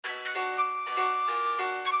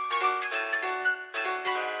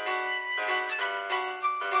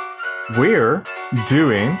we're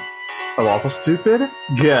doing a Lawful Stupid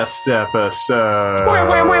guest episode.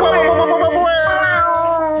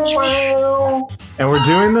 And we're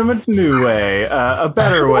doing them a new way, a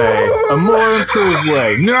better way, a more improved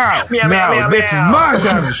way. No, this is my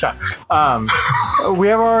time to shine. We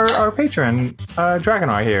have our patron,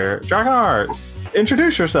 Dragonar here. Dragonar,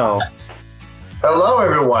 introduce yourself. Hello,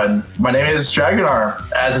 everyone. My name is Dragonar,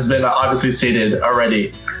 as has been obviously stated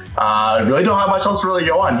already. I really don't have much else to really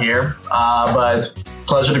go on here, but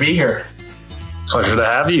pleasure to be here. Pleasure to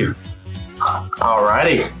have you.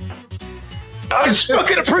 Alrighty. I still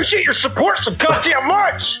can appreciate your support so goddamn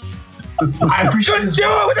much. I appreciate Couldn't do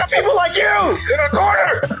it without people like you in a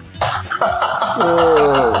corner.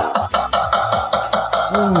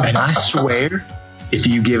 And I swear, if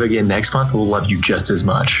you give again next month, we'll love you just as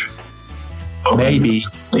much. Maybe.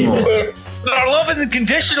 Demon. But our love isn't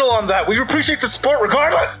conditional on that. We appreciate the support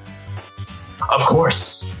regardless. Of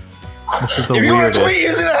course. This is the If you want to tweet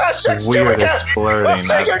weirdest, using the hashtag weirdest StupidGuest, flirting let's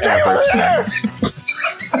say your I've name ever over seen. there.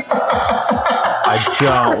 I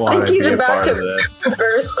don't want to he's be a about part to of this.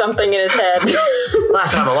 burst something in his head.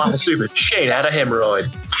 Last time a lot of stupid. Shane had a hemorrhoid.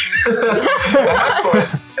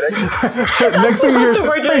 Next thing you hear,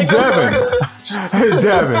 We're hey doing-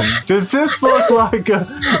 Devin, does this look like a...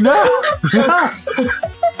 No!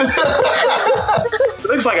 It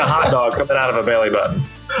looks like a hot dog coming out of a belly button.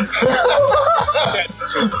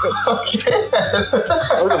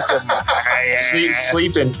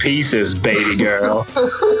 Sleep in pieces, baby girl.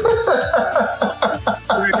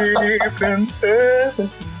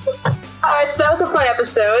 Alright, so that was a fun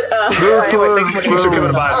episode. Anyway, thanks so much for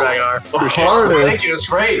coming by, Dragonar. Thank Hardest you. It's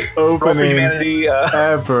great. opening Humanity,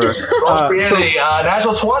 ever. Prosperity,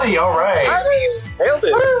 natural 20. All right. nailed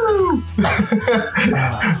it.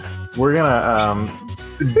 We're gonna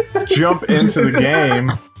jump into the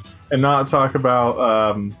game and not talk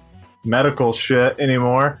about medical shit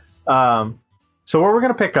anymore. So where we're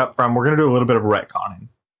gonna pick up from, we're gonna do a little bit of retconning.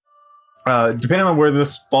 Depending on where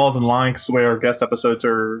this falls in line, because the way our guest episodes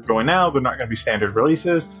are going now, they're not going to be standard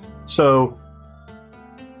releases. So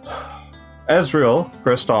Ezreal,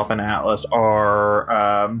 Kristoff, and Atlas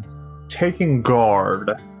are taking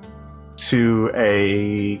guard to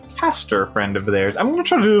a caster friend of theirs. I'm going to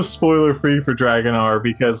try to do this spoiler-free for Dragonar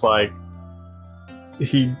because, like,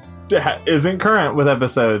 he isn't current with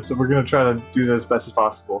episodes, so we're going to try to do this as best as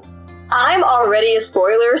possible. I'm already a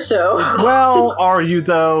spoiler, so Well, are you,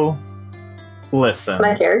 though? Listen.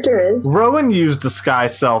 my character is. Rowan used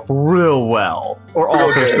disguise self real well, or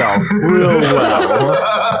alter self real well.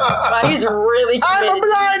 Wow, he's really I'm a committed.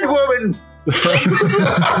 blind woman.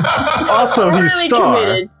 Also, he's really Star.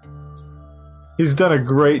 committed. He's done a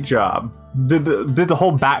great job. Did the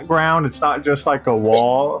whole background? It's not just like a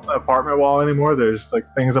wall, apartment wall anymore. There's like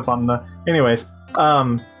things up on the. Anyways,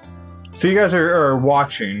 so you guys are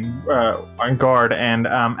watching on guard, and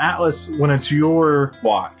Atlas, when it's your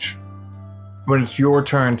watch. When it's your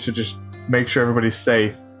turn to just make sure everybody's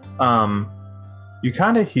safe, you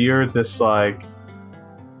kind of hear this like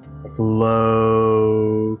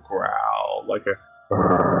low growl, like a.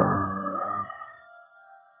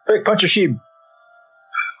 Quick, punch a sheep.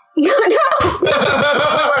 No.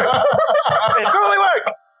 It totally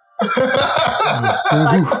worked.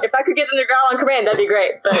 If I could get them to growl on command, that'd be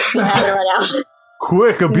great, but it's not happening right now.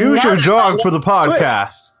 Quick, abuse Now your they're dog laying- for the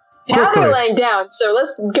podcast. Now Quickly. they're laying down, so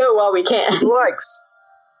let's go while we can. Likes.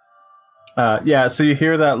 Yeah, so you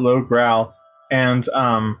hear that low growl, and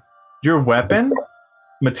your weapon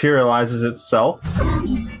materializes itself,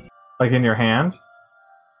 like in your hand,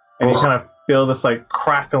 and you kind of feel this like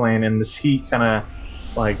crackling and this heat kind of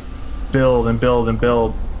like build and build and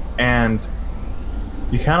build, and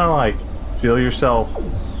you kind of like feel yourself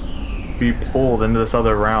be pulled into this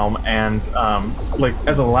other realm, and like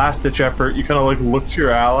as a last ditch effort, you kind of like look to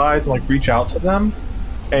your allies and like reach out to them,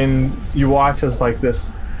 and you watch as like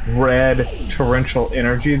this red torrential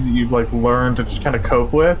energy that you've like learned to just kind of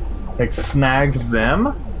cope with like snags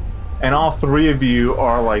them, and all three of you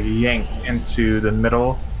are like yanked into the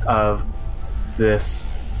middle of this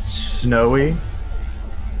snowy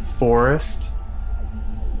forest,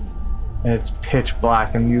 and it's pitch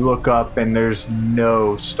black, and you look up and there's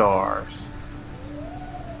no stars.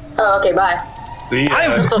 Oh, okay, bye.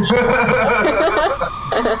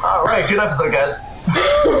 All right. Good episode, guys.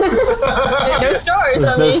 No stars,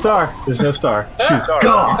 There's I no mean. star. There's no star. She's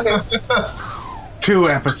gone. Okay. 2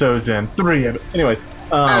 episodes in, 3 anyways,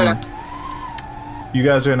 I don't you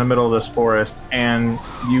guys are in the middle of this forest, and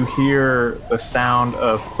you hear the sound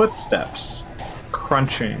of footsteps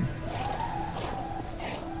crunching,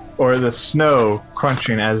 or the snow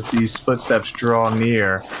crunching as these footsteps draw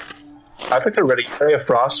near. I'd like to ready Ray of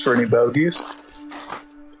Frost for any bogeys.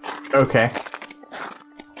 Okay.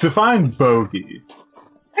 Define bogey.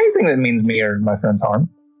 Anything that means me or my friends harm.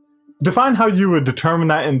 Define how you would determine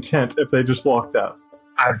that intent if they just walked up.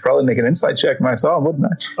 I'd probably make an insight check when I saw him, wouldn't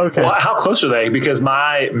I? Okay. Well, how close are they? Because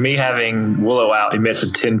me having Willow out emits a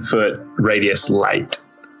 10-foot radius light.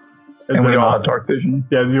 And we all have dark vision.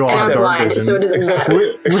 Yeah, you all And have I'm dark blind, vision. so it doesn't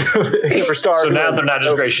matter. Except for Star. So now they're not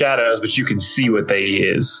just gray shadows, but you can see what they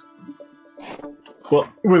is.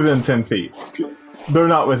 Well, within 10 feet. They're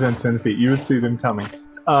not within 10 feet. You would see them coming.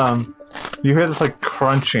 You hear this like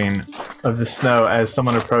crunching of the snow as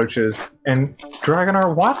someone approaches. And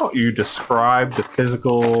Dragonar, why don't you describe the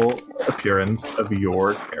physical appearance of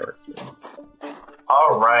your character?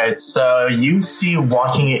 All right, so you see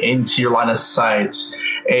walking into your line of sight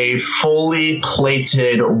a fully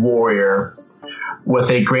plated warrior with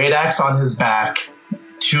a great axe on his back,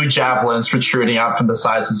 2 javelins protruding out from the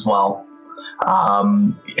sides as well.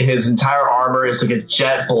 His entire armor is like a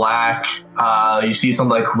jet black. You see some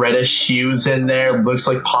like reddish hues in there. Looks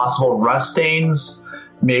like possible rust stains.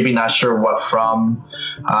 Maybe not sure what from.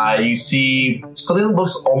 You see something that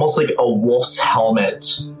looks almost like a wolf's helmet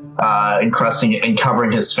encrusting and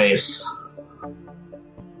covering his face.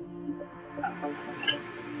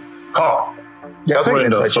 Oh, Yeah, I'll take an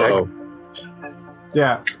insight check.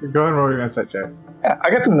 Yeah, go ahead and roll your insight check. Yeah, I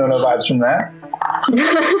got some no-no vibes from that.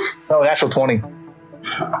 Oh, natural 20.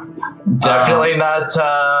 Definitely not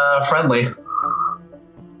friendly.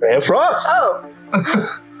 Ray of Frost! Oh,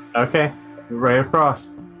 Okay, Ray of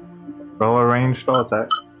Frost. Roll a ranged spell attack.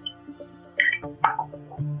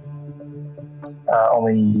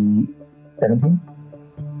 Only 17?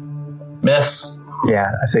 Miss. Yeah,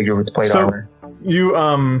 I figure with plate So- armor.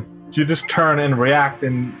 You just turn and react,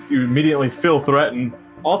 and you immediately feel threatened.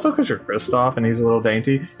 Also, because you're Kristoff and he's a little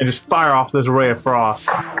dainty, and just fire off this ray of frost.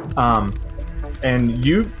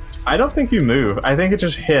 And I don't think you move. I think it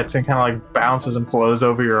just hits and kind of like bounces and flows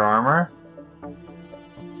over your armor.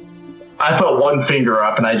 I put one finger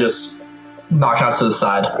up and I just knock out to the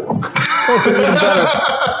side.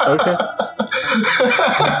 Okay.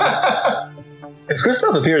 If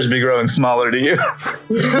Kristoff appears to be growing smaller to you,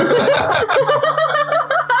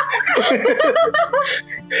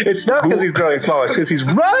 it's not because he's growing smaller, it's because he's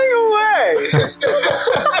running away!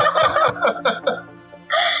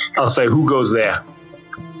 I'll say, who goes there?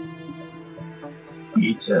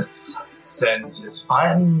 Beatus sends his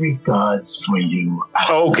fine regards for you.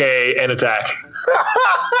 Okay, and attack.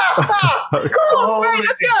 Oh,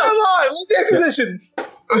 Come on, let's take position!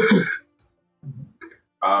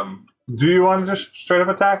 Do you want to just straight up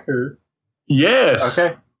attack, or Yes.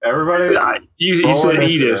 okay? Everybody. You Roll said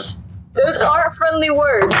initiative. Edis. those aren't friendly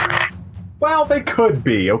words. Well, they could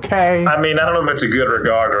be. Okay. I mean, I don't know if it's a good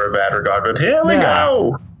regard or a bad regard, but here we Yeah.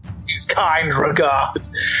 go. His kind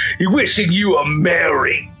regards. Wishing you a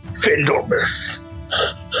merry Findormus.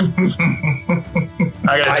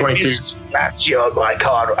 I got a 22. That's your my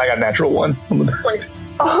card. I got a natural 1 on the best.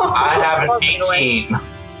 I have an 18.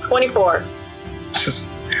 24. Just,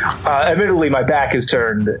 admittedly, my back is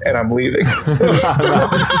turned and I'm leaving.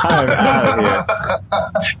 I'm out of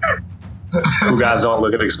here. You guys don't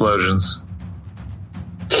look at explosions.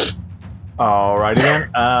 Alrighty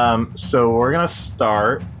then. So we're gonna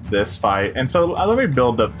start this fight, and so let me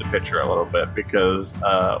build up the picture a little bit because,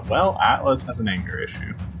 Atlas has an anger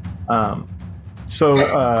issue.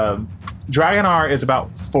 Dragonar is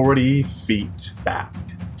about 40 feet back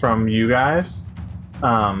from you guys,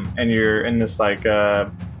 and you're in this like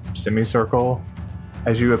semicircle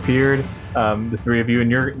as you appeared. The three of you,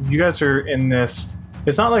 and you guys are in this.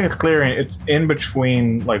 It's not like a clearing, it's in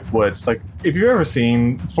between like woods. Like if you've ever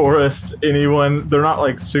seen forest, they're not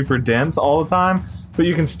like super dense all the time, but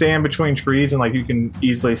you can stand between trees and like you can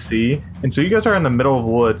easily see. And so you guys are in the middle of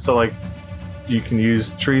woods, so like you can use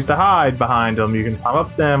trees to hide behind them, you can climb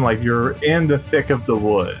up them, like you're in the thick of the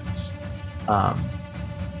woods.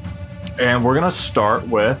 And we're gonna start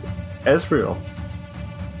with Ezreal.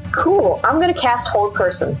 Cool. I'm gonna cast Hold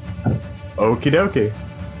Person. Okie dokie.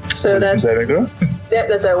 So that's saving throw?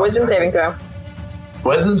 that's a Wisdom saving throw.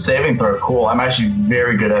 Wisdom saving throw. Cool. I'm actually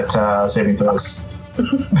very good at saving throws.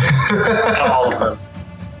 All of them.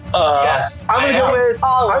 Yes. I'm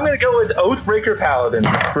gonna go with Oathbreaker Paladin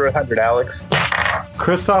for 100, Alex.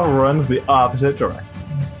 Kristoff runs the opposite direction.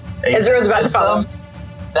 Ezreal's about to follow.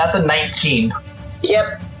 That's a 19.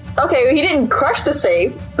 Yep. Okay, he didn't crush the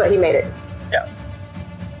save, but he made it. Yeah.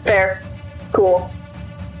 Fair. Cool.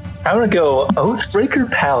 I'm gonna go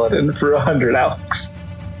Oathbreaker Paladin for 100, Alex.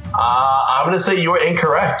 I'm going to say you were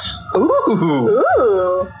incorrect. Ooh.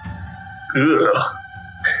 Ooh. Ugh.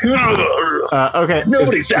 Okay.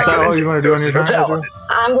 Nobody's Is that all you want to do on your turn, Ezra?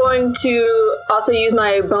 I'm going to also use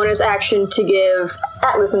my bonus action to give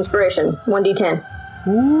Atlas inspiration, 1d10.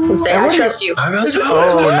 And say, I trust you.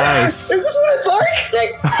 Oh, nice. Is this what it's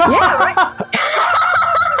like? Yeah, right?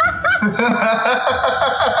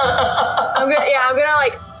 I'm gonna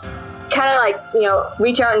like, kind of like,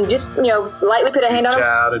 reach out and just, lightly put a hand on him.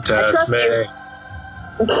 I trust you.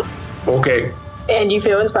 Okay. And you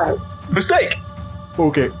feel inspired. Mistake.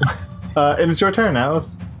 Okay. And it's your turn,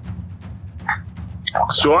 Alice.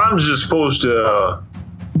 So I'm just supposed to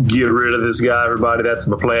get rid of this guy, everybody. That's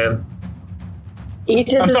my plan.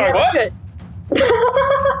 Each is what?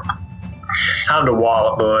 Time to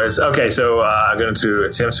wallop, boys. Okay, so I'm going to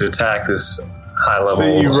attempt to attack this high level.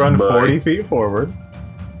 So you run buddy. 40 feet forward.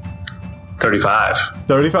 35.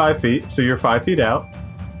 35 feet, so you're 5 feet out.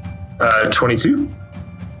 22.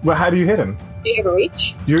 Well, how do you hit him? Do you have a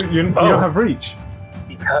reach? You don't have reach.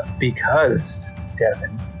 Because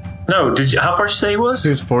Devin. No, how far did you say he was?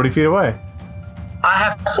 He was 40 feet away. I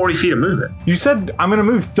have 40 feet of movement. You said I'm going to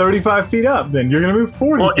move 35 feet up, then you're going to move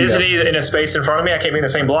 40 Well, feet isn't up. he in a space in front of me? I can't be in the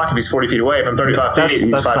same block if he's 40 feet away. If I'm 35 feet,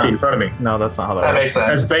 he's 5 not- feet in front of me. No, that's not how that That works. makes sense.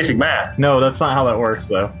 That's basic math. No, that's not how that works,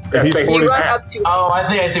 though. If That's he's basic 40 You run up to Oh, I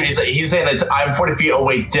think I see what he's saying. He's saying that I'm 40 feet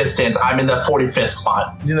away distance. I'm in the 45th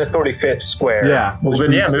spot. He's in the 35th square. Yeah. Well,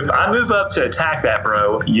 then, yeah, I move up to attack that,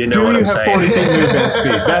 bro. You know Do what you I'm have saying. 40 feet movement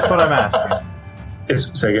speed? That's what I'm asking.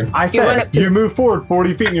 Say again. I went said up to- you move forward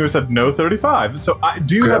 40 feet and you said no 35. So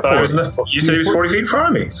do you Because I have thought I 40? was you said he was 40 feet in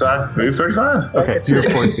front of me, so I moved 35. Okay, you're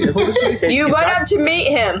 40 feet. You run up to meet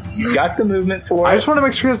him. He's got the movement for I it. just want to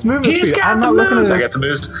make sure his movement He's speed. got I'm the not looking at moves. I his... got the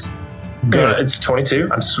moves. Good. It's 22.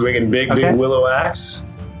 I'm swinging big Okay. willow axe.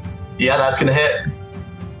 Yeah, that's gonna hit.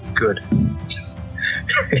 Good.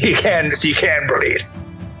 you can bleed.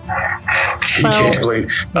 You can't bleed.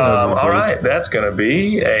 no, All please. right, that's going to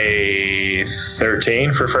be a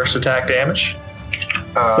 13 for first attack damage.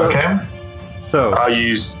 So- Okay. So, I'll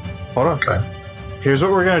use. hold on. Okay. Here's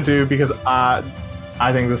what we're going to do because I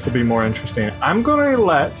think this will be more interesting. I'm going to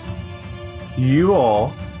let you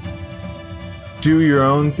all do your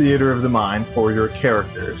own theater of the mind for your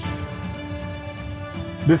characters.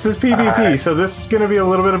 This is PvP, Alright. so this is going to be a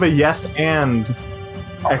little bit of a yes and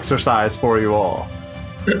exercise for you all.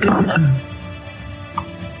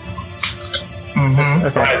 Mm-hmm.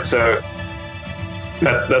 Okay. All right, so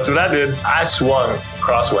that's what I did. I swung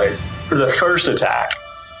crossways for the first attack.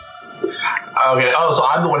 Okay. Oh, so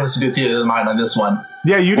I'm the one who has to do theater of the mind on this one.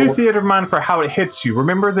 Yeah, you do theater of mind for how it hits you.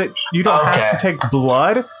 Remember that you don't have Okay. to take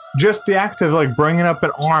blood. Just the act of like bringing up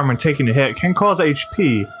an arm and taking a hit can cause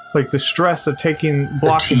HP. Like the stress of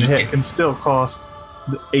blocking the hit can still cause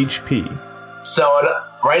the HP. So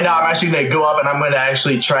right now I'm actually going to go up and I'm going to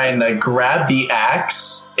actually try and grab the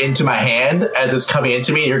axe into my hand as it's coming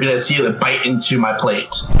into me. You're going to see it bite into my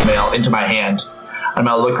plate, into my hand. I'm going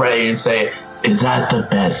to look right at you and say, "Is that the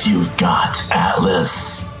best you've got,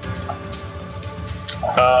 Atlas?"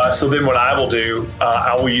 So then what I will do,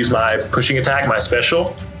 I will use my pushing attack, my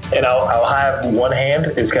special, and I'll have one hand,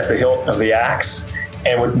 it's got the hilt of the axe,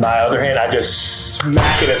 and with my other hand, I just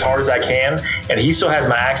smack it as hard as I can, and he still has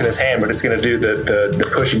my axe in his hand, but it's going to do the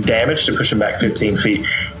pushing damage to push him back 15 feet.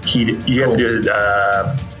 You have to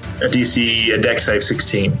do a dex save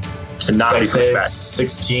 16 to not Dex be pushed save back.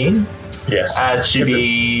 16? Yes. That should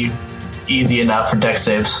be easy enough for dex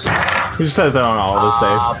saves. He just says that on all the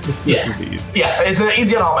saves. This yeah. would be easy. Yeah, it's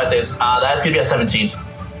easy on all my saves. That's going to be a 17.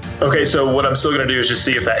 Okay, so what I'm still going to do is just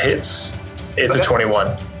see if that hits. It's a Okay.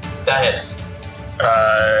 21. That hits.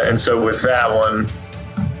 And so with that one,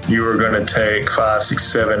 you are going to take 5, 6,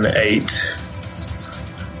 7, 8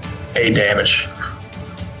 damage.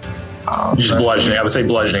 Just bludgeoning. I would say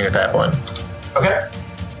bludgeoning at that point. Okay.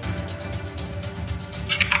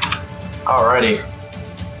 Alrighty.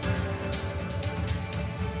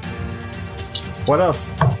 What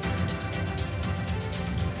else?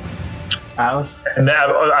 Alice? And now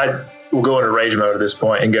I will go into rage mode at this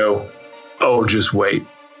point and go, oh, just wait.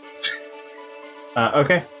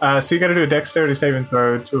 Okay. So you got to do a dexterity saving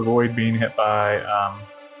throw to avoid being hit by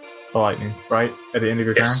the lightning, right? At the end of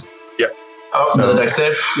your Yes. turn? Yep. Oh, So- another dex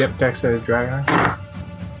save. Yep, dexterity dragon.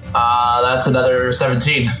 That's another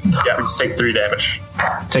 17. Yeah, we just take 3 damage.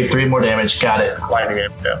 Take 3 more damage. Got it. Lightning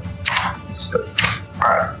damage, yeah.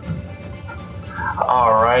 Alright.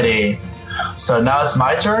 Alrighty. So now it's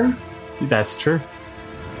my turn. That's true.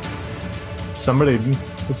 Somebody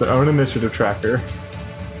has their own initiative tracker.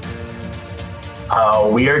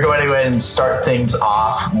 We are going to go ahead and start things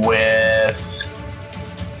off with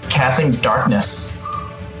casting darkness.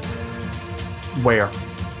 Where?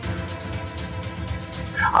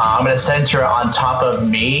 I'm going to center on top of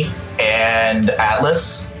me and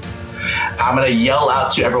Atlas. I'm going to yell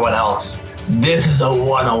out to everyone else. This is a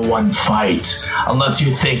one-on-one fight, unless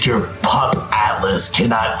you think your pup Atlas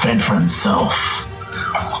cannot fend for himself.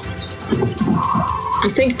 You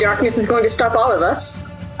think darkness is going to stop all of us?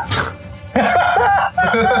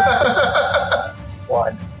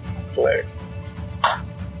 One. Flare.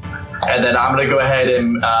 And then I'm going to go ahead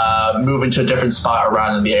and move into a different spot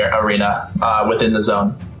around the arena within the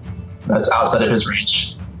zone. That's outside of his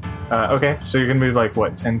reach. Okay, so you're going to move like,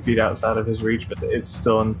 what, 10 feet outside of his reach, but it's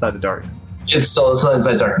still inside the darkness. It's still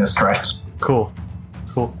inside darkness, correct. Cool.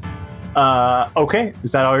 Okay,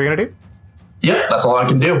 is that all you're going to do? Yep, that's all I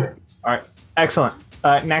can do. All right, excellent.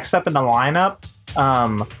 Next up in the lineup,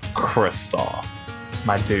 Kristoff,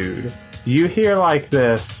 my dude. You hear like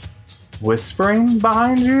this whispering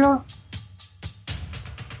behind you,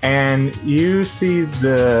 and you see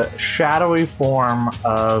the shadowy form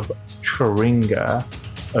of Tringa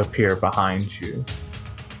appear behind you.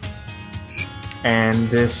 And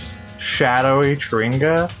this shadowy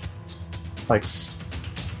Tringa like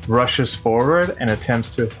rushes forward and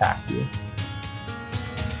attempts to attack you.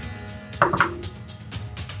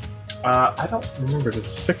 I don't remember. Does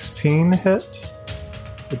 16 hit?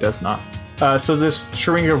 It does not. So this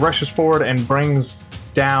Tringa rushes forward and brings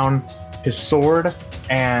down his sword,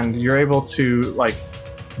 and you're able to like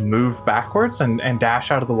move backwards and dash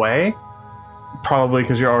out of the way. Probably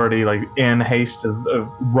because you're already like in haste of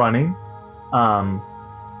running.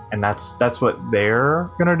 And that's what they're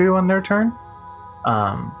gonna do on their turn.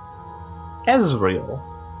 Ezreal,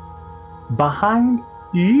 behind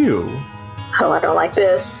you. Oh, I don't like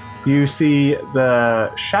this. You see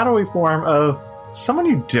the shadowy form of someone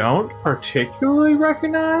you don't particularly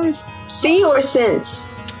recognize. See or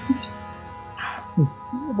sense?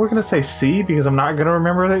 We're gonna say see because I'm not gonna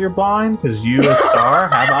remember that you're blind because you, a star,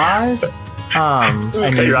 have eyes. And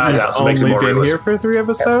Take your eyes out, so it makes it only more been realistic. here for 3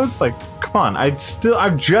 episodes. Like, come on!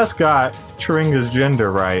 I've just got Tringa's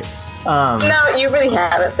gender right. No, you really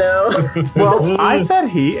haven't, though. Well, I said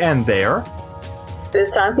he and there.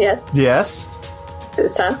 This time, yes. Yes.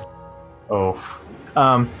 This time. Oh,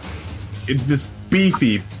 this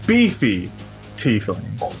beefy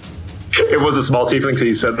tiefling. It was a small tiefling, so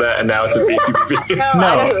he said that, and now it's a beefy. No,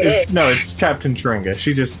 I know it is. It's Captain Tringa.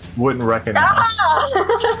 She just wouldn't recognize.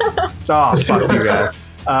 Ah! Oh, fuck you guys.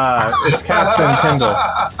 It's Captain Tyndall.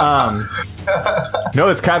 No,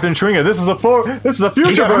 it's Captain Tringa. This is a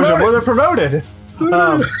future version where they're promoted.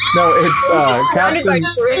 No, it's Surrounded by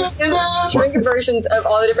Captain. Tringa versions of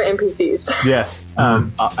all the different NPCs. Yes,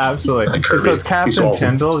 absolutely. Kirby. So it's Captain He's awesome.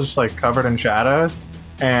 Tyndall, just like covered in shadows,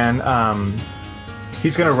 and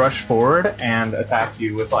he's gonna rush forward and attack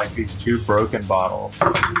you with like these 2 broken bottles.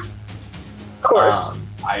 Of course.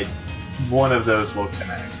 One of those will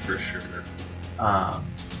connect for sure.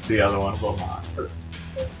 The other one will not.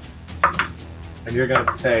 And you're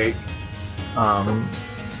gonna take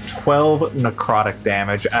 12 necrotic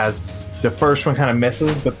damage as the first one kind of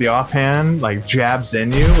misses, but the offhand like jabs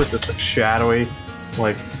in you with this shadowy,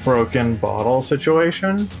 like broken bottle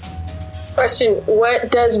situation. Question: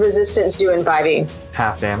 what does resistance do in 5e?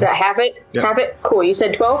 Half damage. Does that half it? Yep. Half it? Cool. You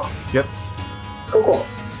said 12? Yep. Cool.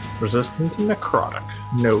 Resistant to necrotic.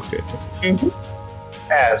 Noted.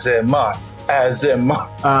 As am I.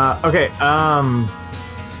 Okay.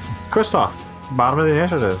 Kristoff, bottom of the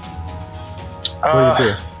initiative. What do you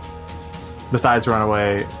do? Besides run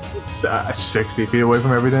away 60 feet away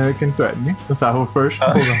from everything that can threaten me. That's how first.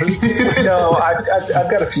 No,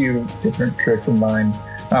 I've got a few different tricks in mind.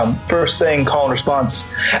 First thing, call and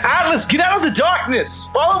response. Atlas, get out of the darkness!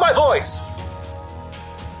 Follow my voice!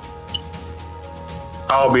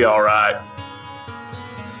 I'll be all right.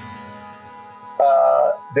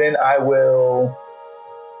 Then I will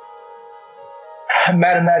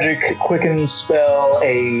Madam Magic quicken spell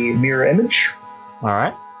a mirror image. All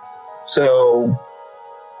right. So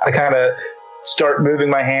I kind of start moving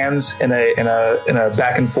my hands in a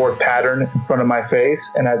back and forth pattern in front of my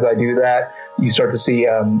face, and as I do that, you start to see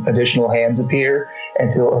additional hands appear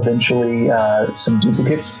until eventually some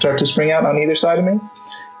duplicates start to spring out on either side of me.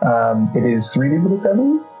 It is 3 duplicates, I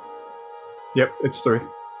believe. Yep, it's 3.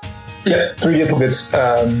 Yeah, 3 duplicates.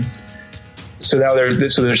 So now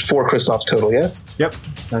there's 4 Kristoffs total. Yes. Yep,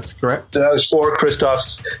 that's correct. So now there's 4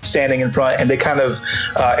 Kristoffs standing in front, and they kind of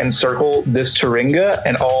encircle this Tringa,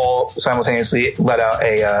 and all simultaneously let out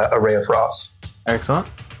a ray of frost. Excellent.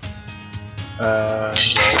 Or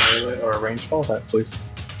a range ball that, please.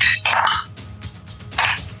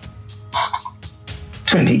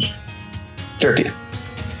 20. 30.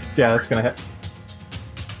 Yeah, that's gonna hit.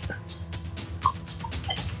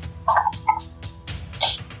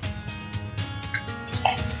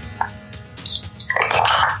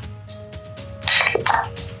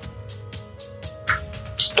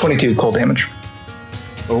 22 cold damage.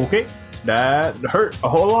 Okay, that hurt a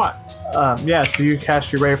whole lot. Yeah, so you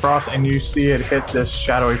cast your Ray of Frost and you see it hit this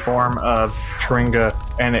shadowy form of Tringa,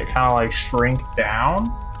 and it kind of like shrink down,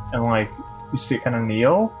 and like you see it kind of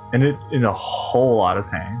kneel, and it in a whole lot of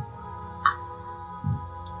pain.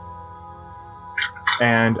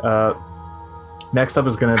 And next up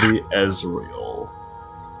is going to be Ezreal.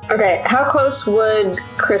 Okay, how close would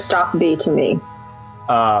Kristoff be to me?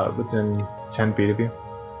 Within 10 feet of you.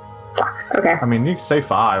 Fuck. Okay. I mean, you can say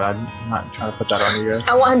 5. I'm not trying to put that on you guys.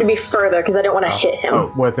 I want him to be further because I don't want to hit him.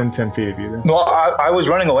 Oh, within 10 feet of you then. Well, I was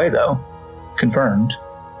running away though. Confirmed.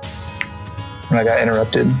 When I got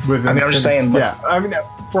interrupted. Within I mean, I'm just 10 saying. Yeah, I mean,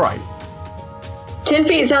 right. 10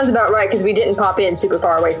 feet sounds about right because we didn't pop in super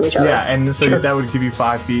far away from each other. Yeah, and so Sure. that would give you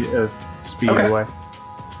 5 feet of speed Okay. away.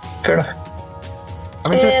 Fair enough. I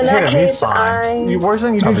mean, just In hit that him. He's case, fine. The worst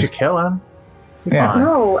thing you do is you kill him. He's Yeah. fine.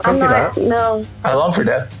 No, Don't I'm get not. up. No. I long for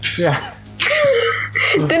death. Yeah.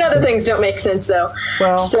 Then other things don't make sense though.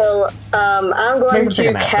 Well, So I'm make going him take a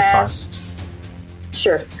to nap, that's cast.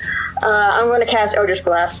 Sure. I'm going to cast Eldritch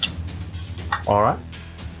Blast. all right.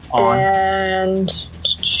 On. And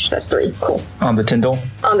that's 3. Cool. On the Tyndall.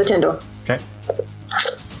 On the Tyndall. Okay.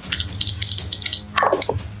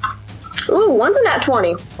 Ooh, one's a nat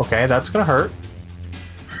 20. Okay, that's gonna hurt.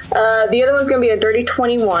 The other one's going to be a dirty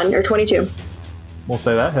 21 or 22. We'll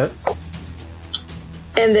say that hits.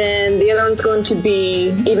 And then the other one's going to be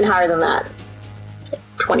even higher than that.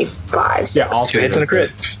 25. 6. Yeah, all 2 three hits and a of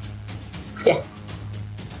crit. those Yeah.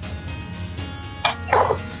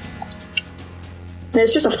 And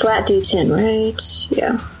it's just a flat D10, right?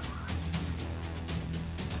 Yeah.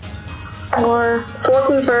 4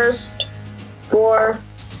 from the first, 4,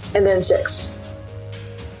 and then 6. hit.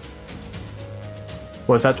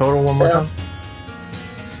 What's that total? One more So-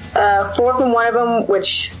 time. 4 from one of them,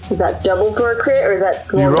 which is that double for a crit, or is that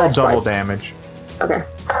You roll roll dice double twice? damage. Okay.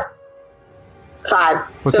 5.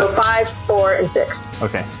 What's so that? 5, 4, and 6.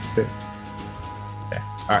 Okay. Good. Okay.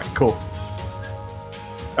 All right. Cool.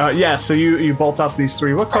 Yeah. So you bolt up these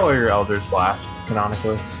 3. What color are your Eldritch Blast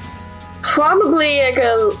canonically? Probably like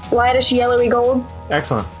a lightish yellowy gold.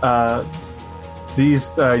 Excellent.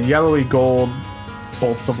 These yellowy gold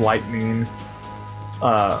bolts of lightning,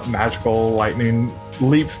 magical lightning,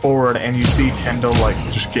 leap forward, and you see Tyndall like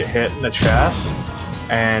just get hit in the chest,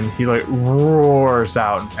 and he like roars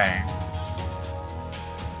out in pain.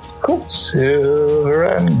 Cool. Silver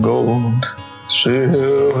and gold.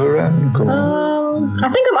 Silver and gold. I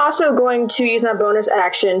think I'm also going to use my bonus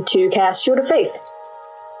action to cast Shield of Faith.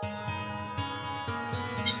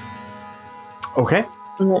 Okay.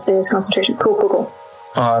 And that is concentration. Cool.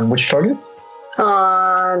 On which target?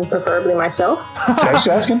 On preferably myself. Just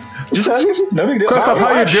asking. Just asking. No big deal. Kristoff,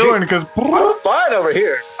 how you Shit. doing? Because I'm fine over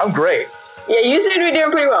here. I'm great. Yeah, you seem to be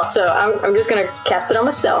doing pretty well, so I'm just going to cast it on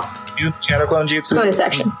myself. You channel clone jutsu. Bonus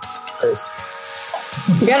action.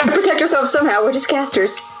 You gotta protect yourself somehow, we're just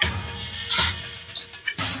casters.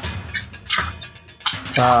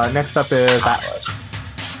 next up is Atlas.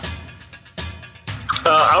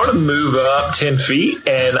 I want to move up 10 feet,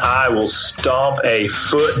 and I will stomp a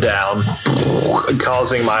foot down,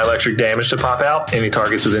 causing my electric damage to pop out. Any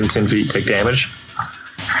targets within 10 feet take damage.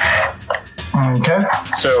 Okay.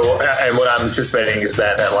 So, and what I'm anticipating is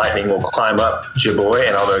that lightning will climb up Jaboy,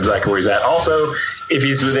 and I'll know exactly where he's at. Also, if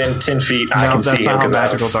he's within 10 feet, I No, can that's see not him how because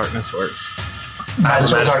magical darkness works.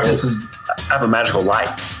 Magical darkness is. I have a magical light.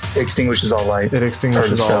 It extinguishes all light. It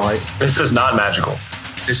extinguishes Or the all spell. light. This is not magical.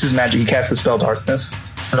 This is magic. You cast the spell darkness.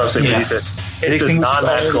 No, so Yes. it says extinguishes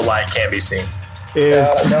non-magical all- light can't be seen. Is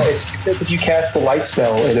No, it says if you cast the light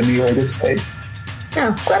spell, it immediately dissipates.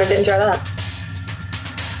 Oh, glad I didn't try that.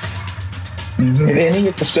 If any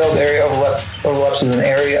of the spell's area overlaps with an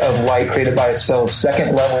area of light created by a spell's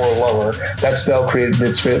second level or lower, that spell created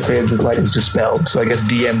with light is dispelled. So I guess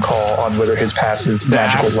DM call on whether his passive the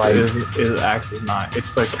magical axe light. is axe is not.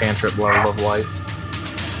 It's the cantrip level of light.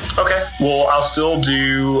 Okay. Well, I'll still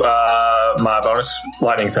do my bonus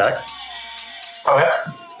lightning attack. Okay.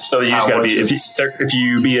 So you just gotta be which if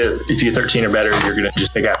you get 13 or better, you're gonna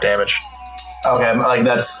just take half damage. Okay, like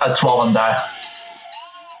that's a 12 on die.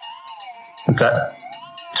 What's that?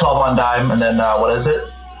 12 on dime, and then what is it?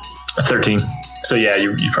 13. So yeah,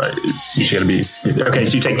 you probably you should be okay.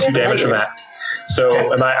 So you take 2 damage from that.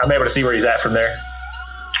 So I'm able to see where he's at from there.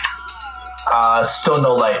 Still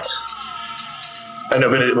no light. I know,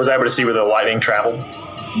 but was I able to see where the lightning traveled?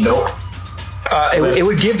 Nope. It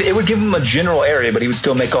would give him a general area, but he would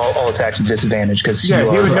still make all attacks at disadvantage because Yeah, he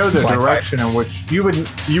would know the direction in which you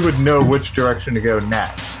would know which direction to go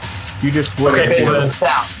next. You just Okay, Basically,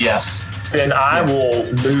 south. Yes. Then I will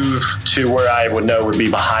move to where I would know would be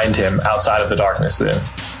behind him outside of the darkness then.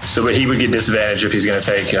 So he would get disadvantage if he's going to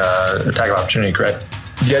take attack of opportunity, correct?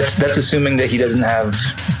 That's assuming that he doesn't have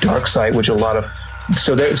dark sight, which a lot of.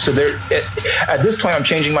 So there. At this point, I'm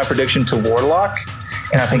changing my prediction to Warlock,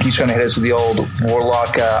 and I think he's trying to hit us with the old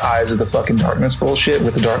Warlock Eyes of the fucking Darkness bullshit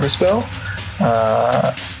with the darkness spell.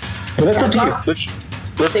 But that's up to you.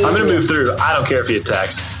 I'm going to move through. I don't care if he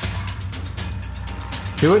attacks.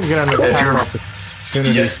 He wouldn't get on the If attack you're-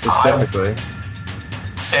 opportunity Yeah, specifically.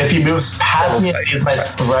 If he moves past me, it's my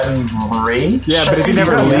threatened range. Yeah, but if he You're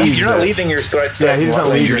never not, leaves, you're not leaving your threat. Yeah, he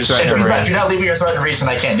doesn't leave your range. threat. If you're not leaving your threatened range, then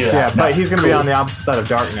I can't do that. Yeah, No. but he's going to be on the opposite side of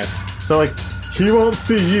darkness. So like, he won't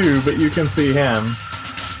see you, but you can see him.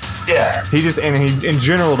 Yeah. He in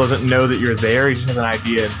general doesn't know that you're there. He just has an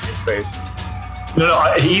idea in your space.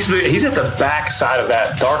 No, he's at the back side of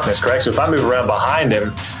that darkness, correct? So if I move around behind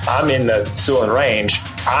him, I'm still in range.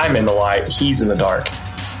 I'm in the light. He's in the dark.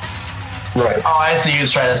 Right. Oh, I see what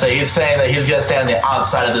he's trying to say. He's saying that he's going to stand on the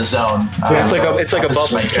outside of the zone. Yeah, it's like a bubble.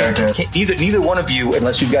 My character. Neither one of you,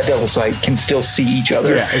 unless you've got devil sight, can still see each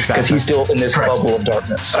other. Yeah, exactly. Because he's still in this Correct. bubble of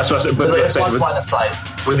darkness. That's what I said. But It's with, one line of sight.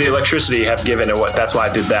 with the electricity have given it what? That's why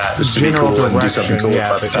I did that. Just to be General cool and do something direction, cool. yeah,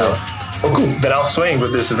 about the sure. tower. Oh, cool. Then I'll swing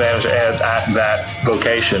with disadvantage at that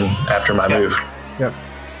location after my move. Yep.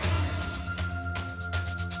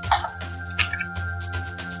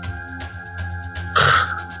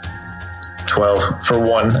 $12 for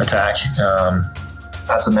one attack.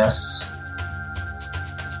 That's a miss.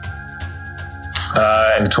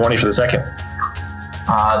 And 20 for the second.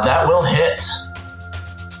 That will hit.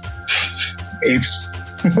 Eights.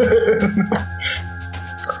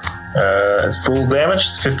 It's full damage.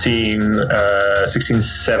 It's 15, 16,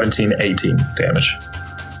 17, 18 damage.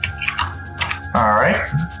 All right.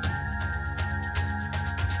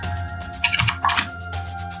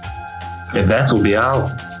 And that will be out.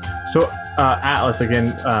 So, Atlas,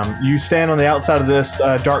 again, you stand on the outside of this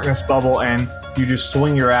darkness bubble and you just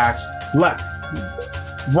swing your axe left,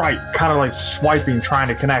 right, kind of like swiping, trying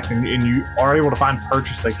to connect, and you are able to find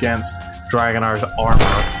purchase against Dragonar's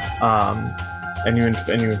armor, and you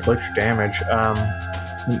inflict your damage,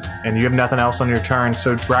 and you have nothing else on your turn.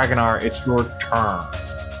 So, Dragonar, it's your turn.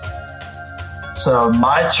 So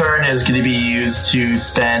my turn is going to be used to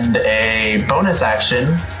spend a bonus action,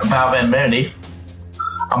 Vow of Immunity.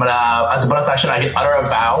 I'm gonna, as a bonus action, I can utter a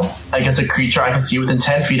vow against a creature I can see within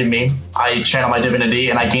 10 feet of me. I channel my divinity,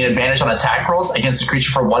 and I gain advantage on attack rolls against the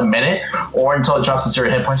creature for 1 minute, or until it drops to 0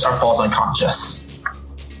 hit points or falls unconscious.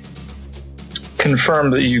 Confirm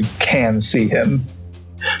that you can see him.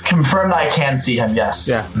 Confirm that I can see him. Yes.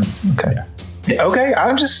 Yeah. Okay. Yes. Okay,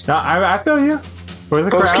 I'm just No, I feel you. For the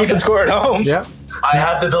folks crowd. keeping score at home. Yep. I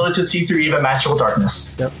have the ability to see through even magical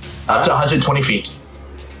darkness. Yep. Up to 120 feet.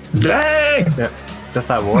 Dang! Yep. Just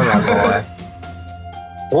that warlock boy.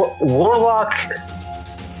 Warlock,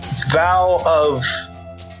 vow of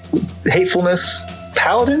hatefulness,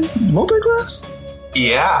 paladin, multi-class.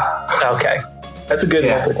 Yeah. Okay, that's a good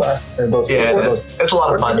Yeah. multi-class. They're both- Yeah, they're both it's a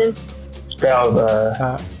lot of fun. vow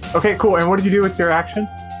of, Okay, cool. And what did you do with your action?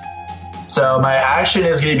 So my action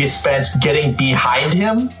is going to be spent getting behind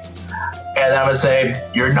him, and I'm going to say,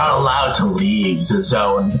 "You're not allowed to leave the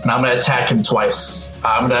zone." And I'm going to attack him twice.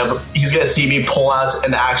 He's going to see me pull out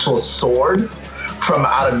an actual sword from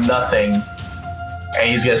out of nothing, and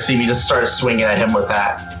he's going to see me just start swinging at him with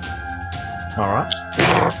that. All right.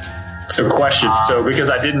 So question. So because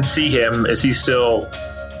I didn't see him, is he still...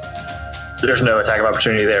 There's no attack of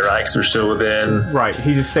opportunity there, right? Because we're still within... Right.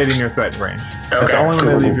 He just stayed in your threatened range. That's Okay, only when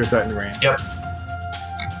cool. they leave your threatened range. Yep.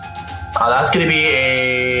 That's going to be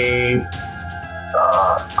a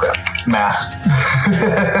crap. Math.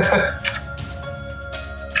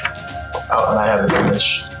 Oh, and I have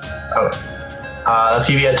advantage. Oh, let's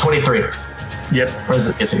give you a 23. Yep. Where is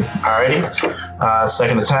it? Is he? Alrighty.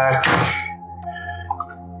 Second attack.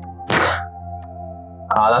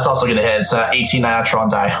 That's also going to hit. It's 18 natural on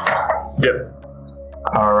die. Yep.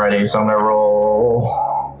 Alrighty, so I'm going to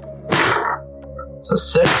roll. It's a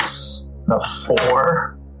 6, a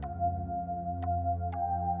 4.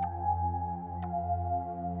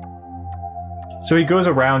 So he goes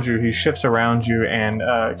around you, he shifts around you, and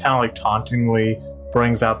kind of like tauntingly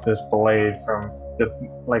brings out this blade from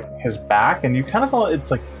his back, and you kind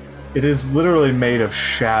of it is literally made of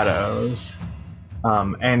shadows.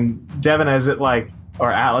 And Devin,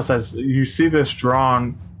 or Atlas, as you see this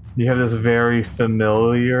drawn, you have this very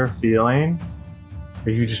familiar feeling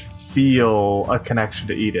where you just feel a connection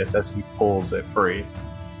to Edis as he pulls it free.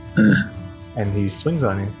 And he swings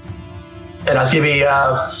on you. And that's going to be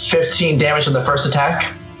 15 damage on the first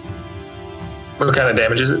attack. What kind of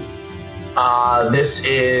damage is it? This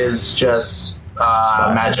is just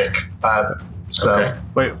magic. So Okay.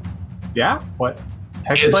 Wait, yeah? What?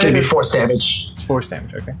 Hex it's going blade to be is- force damage. It's force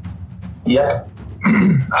damage, okay. Yep.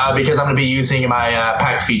 Because I'm going to be using my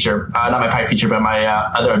pact feature. Not my pact feature, but my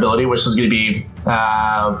other ability, which is going to be...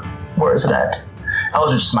 where is it at?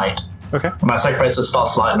 Eldritch Smite. Okay. I'm going to sacrifice the spell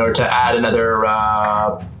slot in order to add another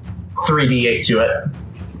 3d8 to it.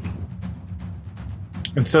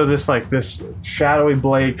 And so this shadowy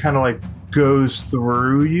blade kind of like goes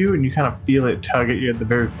through you, and you kind of feel it tug at you at the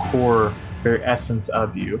very core, very essence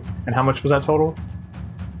of you. And how much was that total?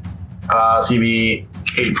 It's going to be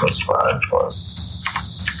 8 plus 5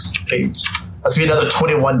 plus 8. That's going to be another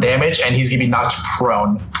 21 damage, and he's going to be knocked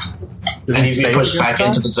prone. Does And it he's going save to be pushed against back that?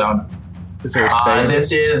 into the zone. Is there a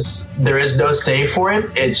save? There is no save for it.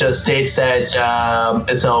 It just states that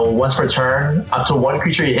it's a once per turn, up to one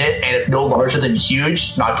creature you hit, and if no larger than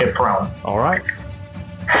huge, not get prone. All right.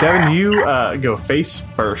 Devin, you go face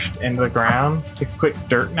first into the ground. Take a quick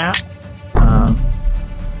dirt nap.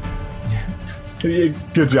 Yeah,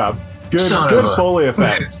 good job. Good Foley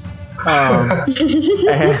effects. And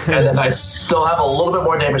And then I still have a little bit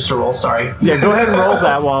more damage to roll. Sorry. yeah, go ahead and roll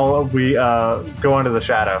that while we go into the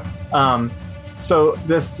shadow. So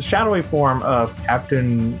this shadowy form of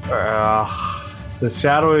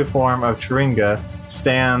Chiringa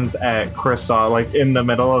stands at Kristoff, like in the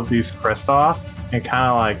middle of these Kristoffs, and kind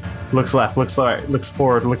of like looks left, looks right, looks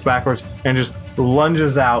forward, looks backwards, and just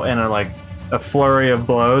lunges out in a flurry of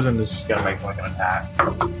blows, and is just gonna make like an attack.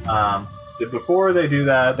 Before they do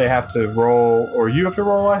that, they have to roll, or you have to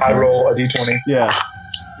roll. I roll a d20. Yeah,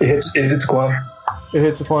 It hits clone. it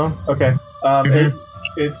hits the clone. Okay.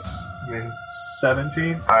 It's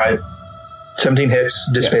 17. All right. 17 hits,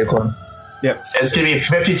 dissipate clone. Yep. It's going to be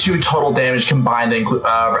 52 total damage combined, include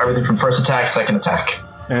everything from first attack, second attack.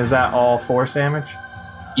 And is that all force damage?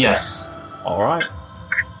 Yes. All right.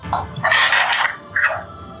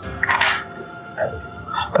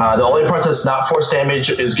 The only part that's not force damage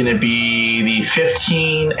is going to be the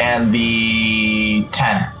 15 and the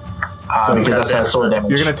 10. So Because that's sword damage.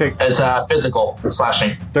 You're gonna take- It's physical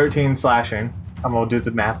slashing. 13 slashing. I'm gonna do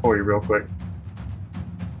the math for you real quick.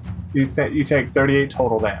 You take 38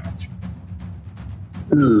 total damage.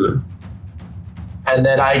 Ooh. And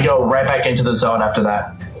then I go right back into the zone after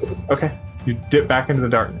that. Okay. You dip back into the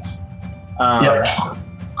darkness. Yep.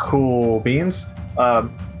 Cool beans.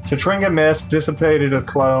 Chiringa missed, dissipated a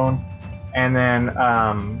clone, and then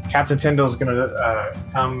Captain Tyndall's gonna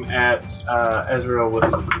come at Ezreal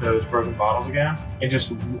with those broken bottles again, and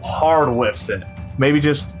just hard whiffs it. Maybe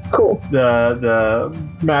just Cool. the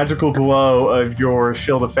magical glow of your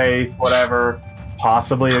Shield of Faith, whatever,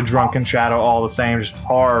 possibly a Drunken Shadow, all the same, just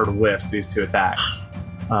hard whiffs these two attacks.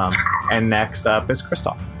 And next up is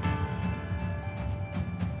Kristoff.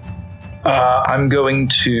 I'm going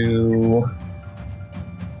to...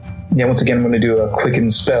 Yeah, once again, I'm going to do a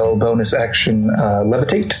quicken spell bonus action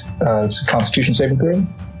levitate. It's a Constitution saving throw.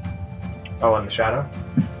 Oh, and the Shadow?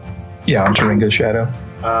 Yeah, on Chiringa's shadow.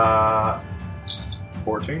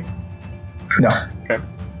 14. No. Okay.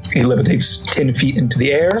 He levitates 10 feet into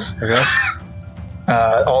the air. Okay.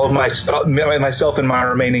 All of myself and my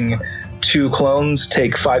remaining 2 clones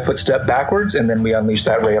take 5-foot step backwards, and then we unleash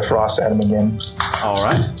that ray of frost at him again. All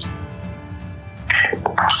right.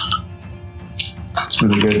 It's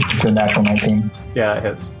really good. It's a natural 19. Yeah, it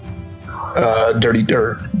hits.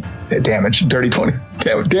 Damage. Dirty 20.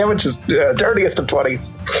 Damage is dirtiest of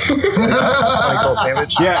 20s. I call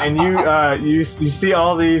damage. Yeah, and you see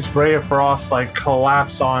all these Ray of Frost like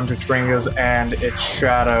collapse onto Chiringa's, and its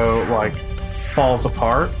shadow like falls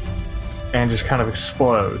apart and just kind of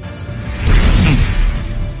explodes.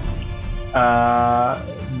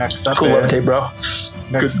 Next up Cool is levitate, bro.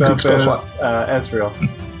 next Good up spell is slot. Ezreal.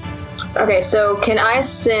 Okay, so can I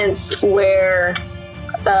sense where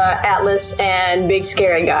Atlas and Big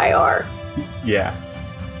Scary Guy are? Yeah,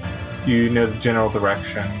 you know the general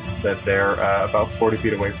direction that they're about 40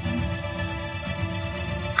 feet away from you.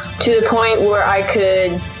 To the point where I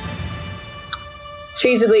could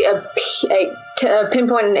feasibly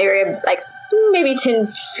pinpoint an area like maybe 10,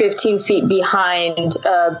 15 feet behind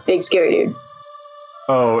Big Scary Dude.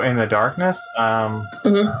 Oh, in the darkness? You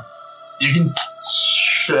can.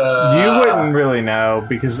 You wouldn't really know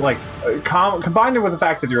because, like, combined with the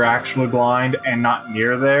fact that you're actually blind and not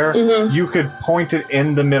near there, you could point it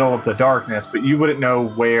in the middle of the darkness, but you wouldn't know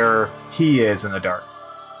where he is in the dark.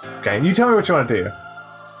 Okay, you tell me what you want to do.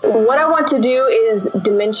 What I want to do is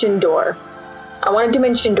Dimension Door. I want a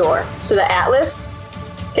Dimension Door. So the Atlas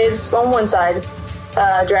is on one side,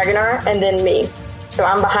 Dragonar, and then me. So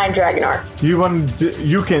I'm behind Dragonar.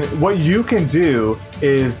 What you can do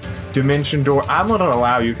is Dimension Door. I'm going to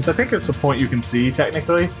allow you because I think it's a point you can see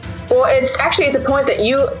technically. Well, it's a point that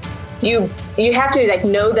you have to like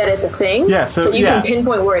know that it's a thing. Yeah, so but you can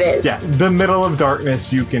pinpoint where it is. Yeah, the middle of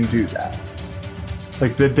darkness, you can do that.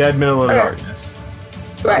 Like the dead middle of darkness.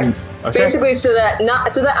 Right. Okay. Basically, so that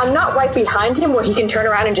I'm not right behind him where he can turn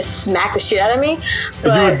around and just smack the shit out of me.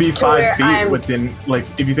 But you would be 5 feet within, like,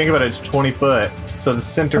 if you think about it, it's 20 foot. So the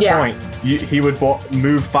center point, he would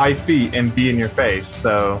move 5 feet and be in your face.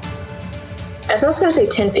 So. I was going to say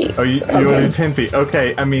 10 feet. Oh, you want to do 10 feet?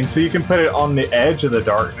 Okay, I mean, so you can put it on the edge of the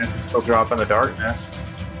darkness and still drop in the darkness,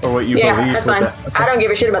 or what you believe. Yeah, that's fine. Okay. I don't give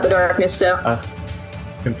a shit about the darkness, so.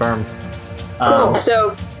 Confirmed. Cool.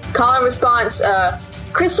 So, call and response.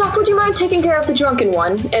 Kristoff, would you mind taking care of the drunken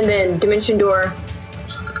one, and then Dimension Door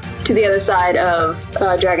to the other side of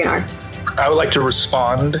Dragonar? I would like to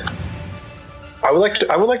respond. I would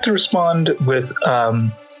like to respond with,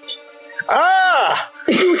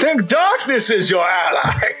 you think darkness is your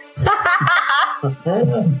ally?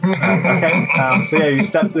 Okay. So yeah, you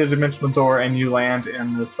step through the dimensional door and you land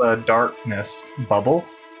in this darkness bubble.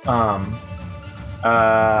 Okay.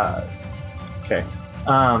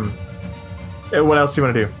 What else do you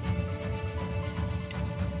want to do?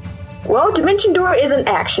 Well, Dimension Door is an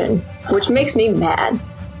action, which makes me mad.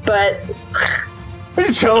 But You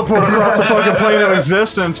can teleport across the fucking plane of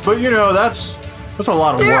existence, but you know that's a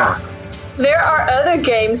lot of work. There are other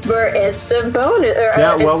games where it's a bonus.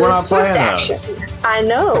 We're not playing action. those. I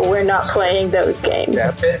know we're not playing those games.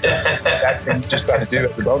 That thing just trying to do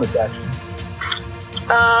it as a bonus action.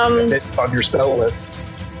 It's on your spell list,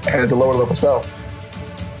 and it's a lower level spell.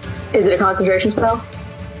 Is it a concentration spell?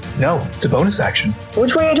 No, it's a bonus action.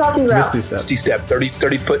 Which one are you talking about? Misty Step,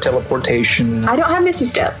 30 foot teleportation. I don't have Misty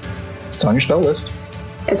Step. It's on your spell list.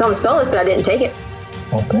 It's on the spell list, but I didn't take it.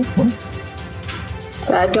 Okay. Well.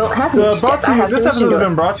 I don't have Misty Step. This episode has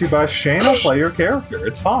been brought to you by Shane will play your character.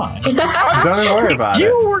 It's fine. Don't even worry about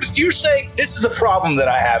it. You're saying this is a problem that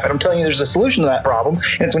I have, and I'm telling you there's a solution to that problem,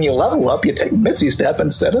 and it's when you level up, you take Misty Step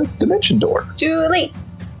instead of Dimension Door. Too late.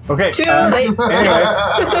 Okay. Too late. Anyways,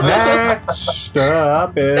 next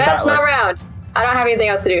up is That's Atlas. my round. I don't have anything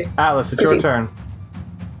else to do. Atlas, it's your turn.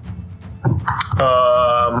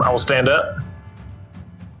 I will stand up,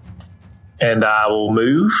 and I will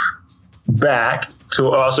move back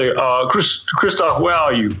to. I'll say, Kristoff, where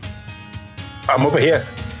are you? I'm over here.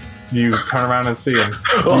 You turn around and see him.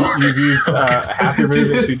 You've used half your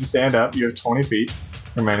movement speed to stand up. You have 20 feet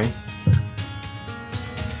remaining.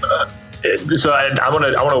 So I want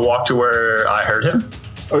to walk to where I heard him.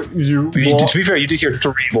 To be fair, you did hear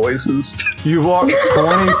 3 voices. You walk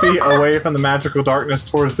 20 feet away from the magical darkness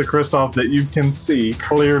towards the Kristoff that you can see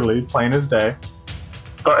clearly, plain as day.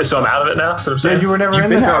 So I'm out of it now? So I'm saying? Yeah, you were never in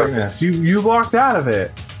the darkness. You walked out of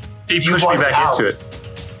it. He pushed me back into it.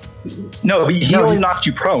 No, he only knocked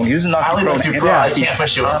you prone. He doesn't knock you prone. Yeah, I can't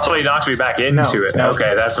push you. I thought he knocked me back into it. No.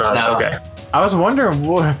 Okay, that's not okay. I was wondering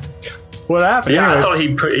what happened. Yeah, Anyways.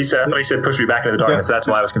 I thought he said push me back into the darkness. That's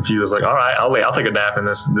why I was confused. I was like, all right, I'll take a nap in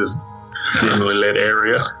this dimly lit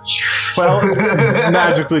area. Well, it's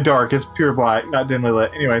magically dark. It's pure black, not dimly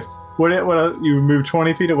lit. Anyways, what you move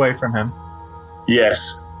 20 feet away from him.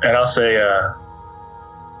 Yes, and I'll say,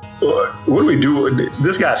 what do we do?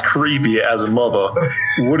 This guy's creepy as a mother.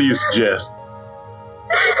 What do you suggest?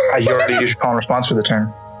 You already used your call and response for the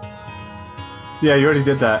turn. Yeah, you already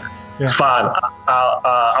did that. Yeah. Fine.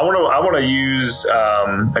 I want to use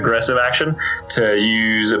aggressive action to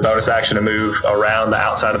use a bonus action to move around the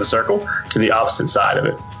outside of the circle to the opposite side of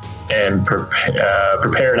it, and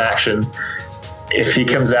prepare an action. If he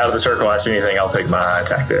comes out of the circle, I see anything, I'll take my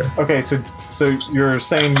attack there. Okay, so you're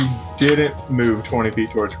saying you didn't move 20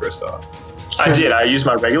 feet towards Kristoff? I did. I used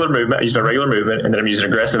my regular movement. And then I'm using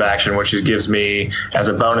aggressive action, which gives me, as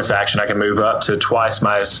a bonus action, I can move up to twice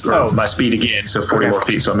my speed again, so 40 more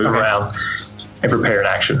feet. So I move around and prepare an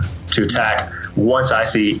action to attack once I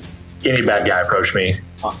see any bad guy approach me.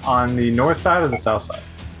 On the north side or the south side?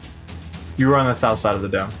 You were on the south side of the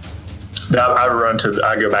dome.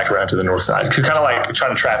 I go back around to the north side, kind of like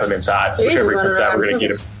trying to trap him inside. Whichever he puts out, we're going to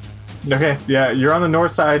get him. Okay, yeah, you're on the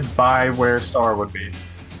north side by where Star would be,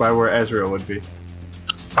 by where Ezreal would be.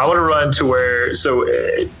 I want to run to where,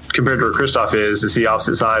 compared to where Kristoff is he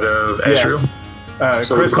opposite side of Ezreal? Yes.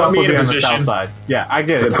 So Kristoff will be on the south side. Yeah, I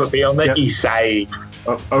get it. They put me on the east side.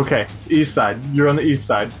 Oh, okay, east side. You're on the east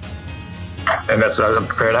side. And that's a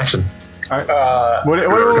prepared action. All right.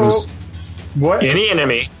 What? Any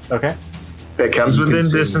enemy that comes within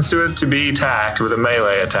distance to it to be attacked with a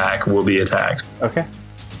melee attack will be attacked. Okay.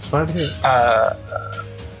 Just wanted to hear it.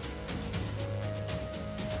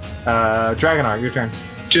 Dragonar, your turn.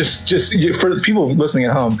 Just for the people listening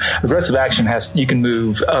at home, aggressive action you can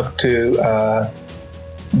move up to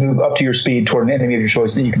your speed toward an enemy of your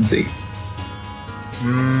choice that you can see.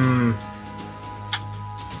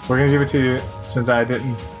 We're gonna give it to you since I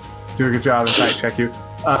didn't do a good job and fact check you.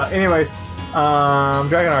 Anyways,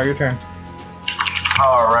 Dragonar, your turn.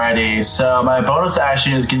 Alrighty, so my bonus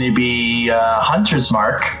action is going to be Hunter's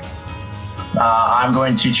Mark. I'm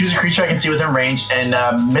going to choose a creature I can see within range and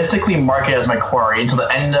mystically mark it as my quarry until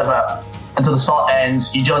the spell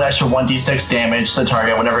ends. You deal an extra 1d6 damage to the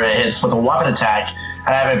target whenever it hits with a weapon attack, and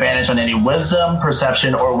I have advantage on any Wisdom,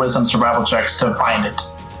 Perception, or Wisdom survival checks to find it.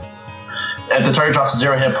 If the target drops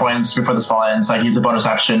 0 hit points before the spell ends, I use the bonus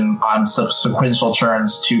action on sequential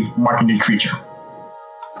turns to mark a new creature.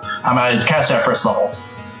 I'm going to cast it at first level.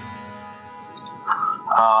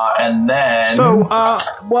 And then... So,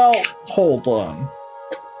 hold on.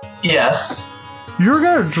 Yes. You're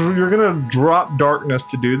gonna drop darkness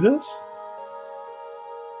to do this?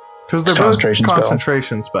 Because they're both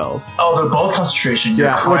concentration spells. Oh, they're both concentration.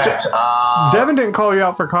 You're correct. Devin didn't call you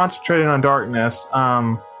out for concentrating on darkness.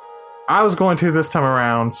 I was going to this time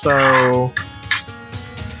around, so...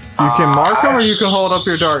 You can mark them or you can hold up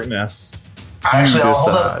your darkness. Actually, I'll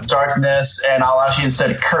hold up darkness, and I'll actually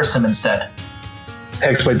instead curse him instead.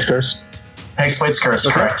 Hexblade's Curse. Hexblade's Curse,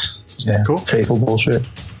 okay. Correct. Yeah, cool. Faithful bullshit.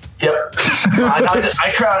 Yep.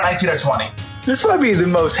 I crown 19 or 20. This might be the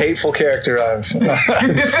most hateful character I've...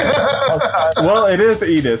 Well, it is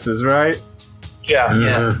Edis's, right? Yeah.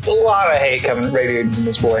 Yes. A lot of hate coming radiating from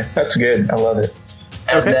this boy. That's good. I love it.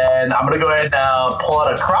 And then I'm going to go ahead and pull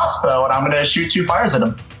out a crossbow, and I'm going to shoot 2 fires at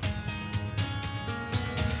him.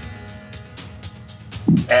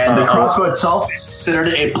 And the crossbow itself is considered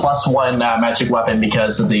a +1 magic weapon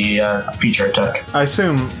because of the feature it took. I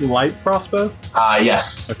assume light crossbow?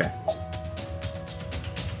 Yes. Okay.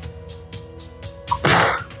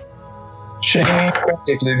 Shame,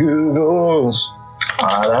 the Googles.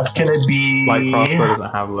 That's going to be... Light crossbow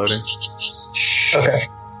doesn't have loading. Okay.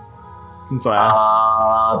 So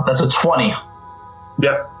I that's a 20.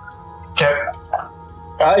 Yep. Okay.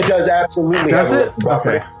 It does absolutely. Does it?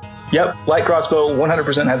 Okay. Yep. Light crossbow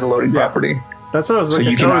 100% has a loading property. That's what I was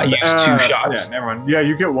looking for. So you cannot use 2 shots. Yeah, never mind. Yeah,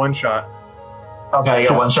 you get 1 shot. Okay, you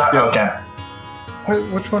get 1 shot? Yeah. Okay.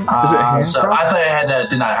 Wait, which one? Is it hand so cross? I thought I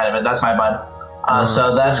did not have it. That's my bad.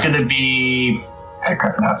 So that's going to be... It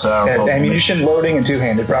has ammunition, loading, and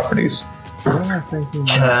 2-handed properties.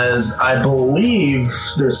 Because I believe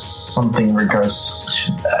there's something in regards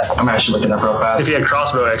to that. I'm actually looking up real fast. If you had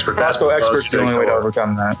crossbow expert, crossbow expert's the only way to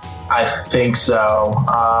overcome that. I think so.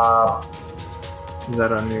 Is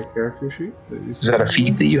that on your character sheet? Is that a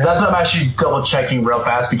feat that you have? That's what I'm actually double checking real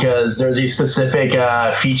fast because there's a specific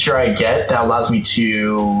feature I get that allows me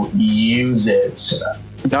to use it.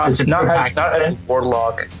 Not as a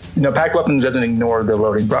warlock. No, packed weapon doesn't ignore the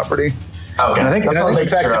loading property. Okay. And I think in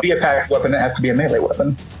fact, to be a packed weapon, it has to be a melee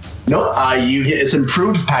weapon. Nope. It's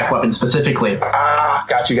improved packed weapon specifically.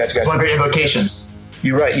 Got you. It's one of your invocations.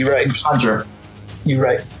 You're right. Conjure. You're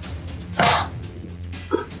right.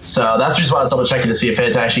 So that's just why I was double checking to see if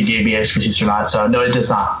it actually gave me expertise or not. So no, it does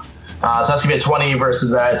not. So that's gonna be a 20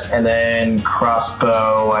 versus that, and then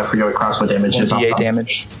crossbow. I forget what crossbow damage is. 1d8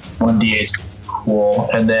 damage. 1d8. Cool.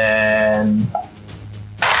 And then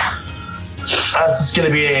that's just gonna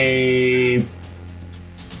be a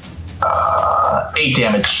 8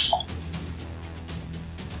 damage.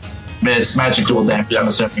 It's magic dual damage. I'm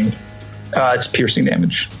assuming. It's piercing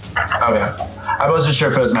damage. Okay. I wasn't sure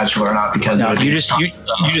if it was magical or not because you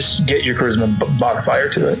just get your charisma modifier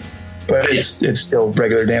to it, but it's still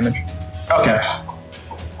regular damage. Okay.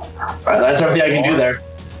 All right, that's everything I can do there.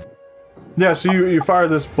 Yeah, so you fire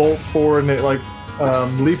this bolt forward and it like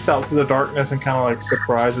leaps out through the darkness and kind of like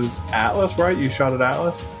surprises Atlas, right? You shot at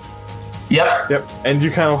Atlas? Yep. And you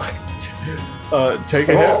kind of take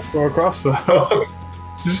a hit from a crossbow.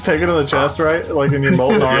 Just take it in the chest, right? Like in your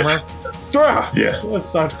molten armor. Yes.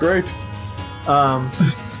 That's not great.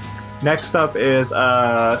 Next up is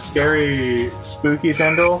Scary Spooky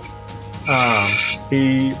Tendril.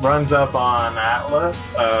 He runs up on Atlas.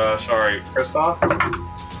 Kristoff.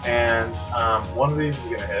 And one of these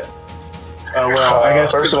is gonna hit. Oh well, I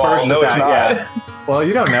guess first of all, no, it's not. Yeah. Well,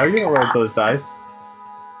 you don't know. You don't roll those dice.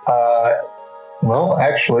 Well,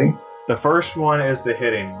 actually, the first one is the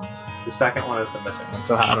hitting one. The second one is the missing one.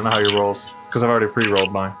 So I don't know how you rolls because I've already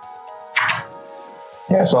pre-rolled mine.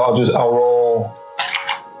 Yeah, so I'll roll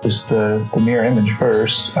just the mirror image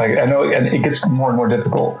first. I know, and it gets more and more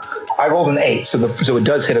difficult. I rolled an 8, so it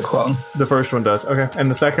does hit a clone. The first one does. Okay, and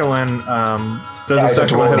the second one does the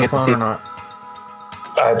second one hit a clone or not?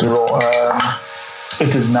 I have to roll.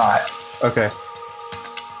 It does not. Okay.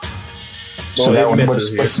 So Well, that it one,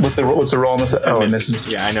 misses you. what's the roll on this? Oh, it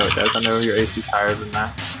misses. Yeah, I know it does. I know your AC's higher than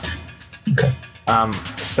that.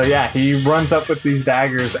 So yeah, he runs up with these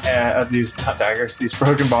daggers, these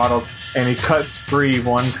broken bottles, and he cuts free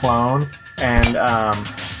one clone, and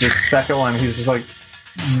the second one, he's just like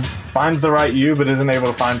finds the right you, but isn't able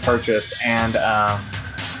to find purchase. And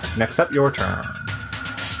next up, your turn.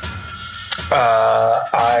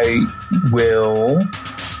 I will.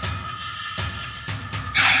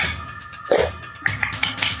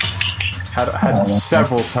 Had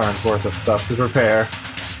several turns worth of stuff to prepare.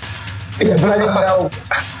 Yeah, but I didn't know.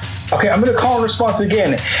 Okay, I'm gonna call in response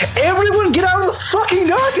again. Everyone, get out of the fucking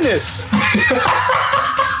darkness!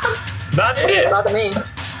 Not it. Not me.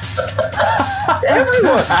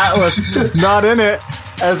 Everyone! Atlas, not in it.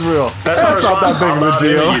 Ezreal, that's not that big of a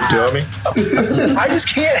deal. You dummy. I just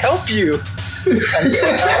can't help you.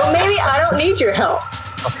 Well, maybe I don't need your help.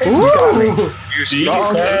 You got me. Jeez.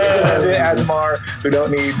 Asmar, who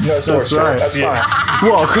don't need no sorcerer. right. That's Yeah. fine.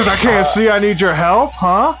 Well, because I can't see, I need your help,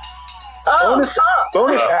 huh? Bonus,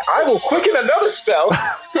 I will quicken another spell.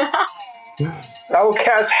 I will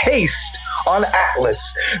cast haste on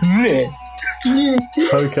Atlas.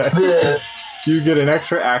 Okay. You get an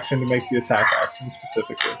extra action to make the attack action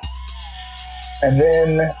specifically. And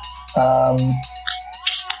then,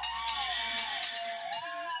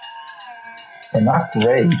 they're not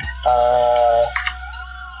great.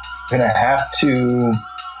 Gonna have to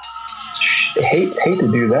hate to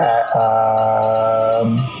do that.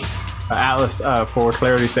 Atlas, for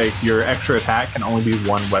clarity's sake, your extra attack can only be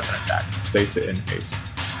one weapon attack. It states it in haste.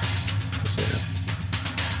 Just so you know.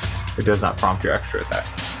 It does not prompt your extra attack.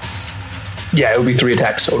 Yeah, it would be 3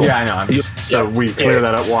 attacks total. Yeah, I know. So we clear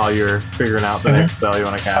that up while you're figuring out the next spell you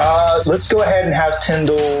want to cast. Let's go ahead and have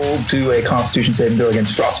Tyndall do a Constitution saving throw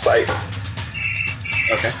against Frostbite.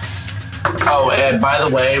 Okay. Oh, and by the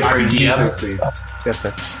way, for DM, succeeds. Yes,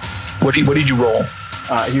 sir. What did you roll?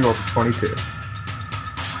 He rolled a 22.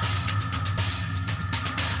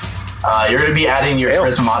 you're going to be adding your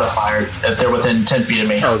charisma modifier if they're within 10 feet of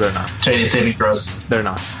me Oh, they're not. to any saving throws. They're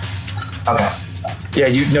not. Okay. Yeah,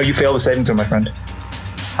 you failed the saving throw, my friend.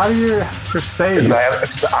 How do you save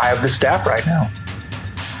Because I have the staff right now.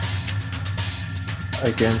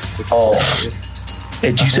 against the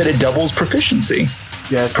You said it doubles proficiency.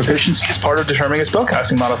 Yes. Proficiency is part of determining a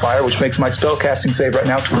spellcasting modifier, which makes my spellcasting save right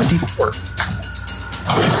now 24.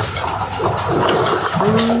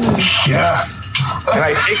 Yeah. And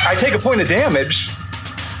I take a point of damage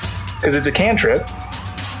because it's a cantrip.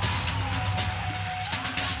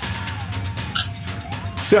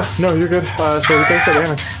 Yeah, no, you're good. So you take the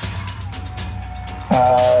damage.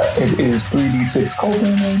 It is 3d6 cold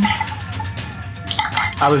damage.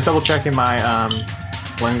 I was double checking my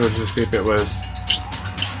language to see if it was.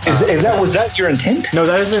 Was that your intent? No,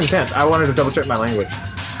 that is the intent. I wanted to double check my language.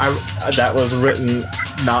 That was written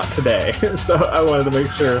not today, so I wanted to make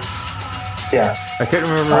sure. Yeah. I couldn't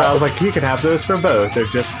remember. I was like, you could have those for both. They're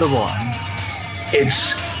just the one.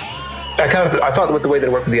 I thought with the way that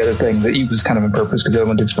it worked with the other thing that it was kind of on purpose because the other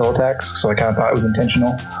one did spell attacks, so I kind of thought it was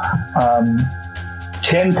intentional.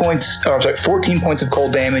 14 points of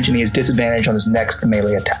cold damage, and he has disadvantage on his next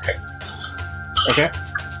melee attack. Okay.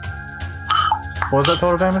 What was that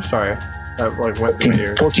total damage? Sorry. That went through my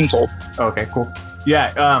ears. 14 cold. Okay, cool.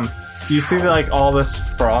 Yeah, you see that all this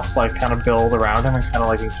frost kind of build around him and kind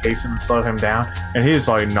of encase him and slow him down, and he's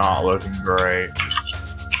not looking great.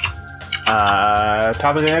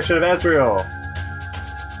 Top of the initiative, Ezreal.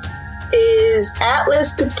 Is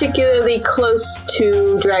Atlas particularly close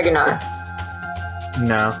to Dragonar?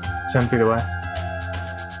 No, 10 feet away.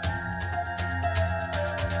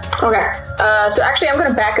 Okay. So actually, I'm going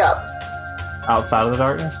to back up. Outside of the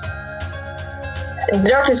darkness? The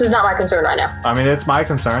darkness is not my concern right now. I mean, it's my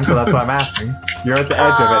concern, so that's why I'm asking. You're at the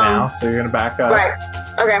edge of it now, so you're going to back up. Right.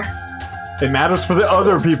 Okay. It matters for the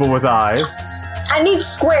other people with eyes. I need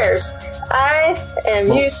squares. I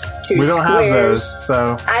am used to We don't squares. have those,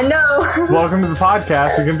 so I know. welcome to the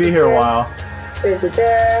podcast. You can be here a while. Do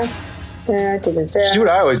what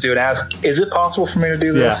I always do and ask, is it possible for me to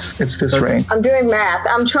do this? It's this range. I'm doing math.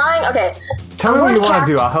 I'm trying. Okay. Tell me what you want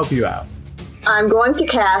to do. I'll help you out. I'm going to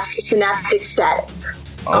cast Synaptic Static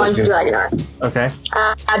on Dragonar. Okay.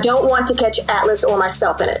 I don't want to catch Atlas or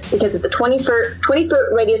myself in it because it's a 20-foot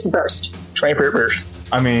radius burst. 20-foot burst.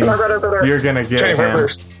 I mean, you're gonna get 20-foot him.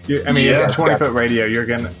 burst. It's a 20-foot radius.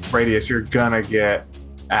 You're gonna get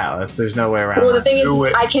Atlas. There's no way around. Well, the thing is, Do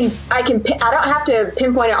it. I don't have to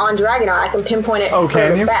pinpoint it on Dragonar. I can pinpoint it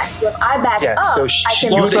can you? back. So if I back up, So I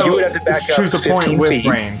can. you would have to back up choose a 15 point with feet.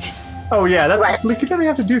 range. Oh yeah, that's Right. like you don't even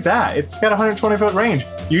have to do that. It's got 120 foot range.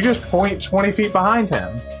 You just point 20 feet behind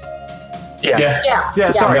him. Yeah. Yeah.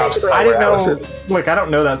 Yeah, sorry, basically. I didn't know. Alice, Look, I don't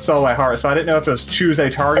know that spell by heart, so I didn't know if it was choose a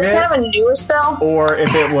target It's kind of a newer spell. or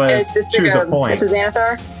if it was It's choose like a point. It's a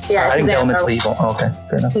Xanathar. Yeah, I it's think a elemental Xanathar. evil. Oh, okay,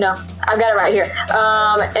 fair enough. No, I've got it right here.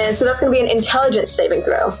 And so that's going to be an intelligence saving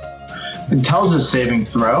throw. Intelligence saving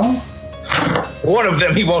throw. One of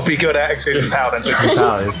them he won't be good at, except his paladins.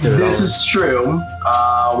 This is true.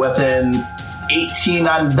 With an 18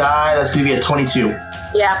 on die, that's going to be a 22.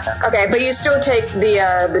 Yeah. Okay, but you still take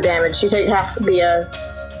the damage. You take half the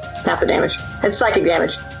damage. It's psychic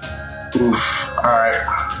damage. Oof. All right.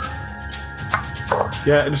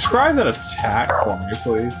 Yeah, describe that attack for me,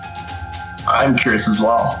 please. I'm curious as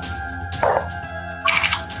well.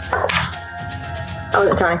 I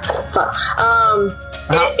wasn't counting. Fuck.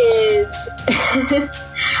 It is. I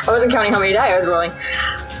wasn't counting how many die I was rolling.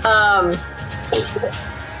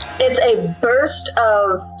 It's a burst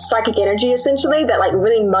of psychic energy, essentially, that like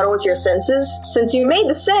really muddles your senses. Since you made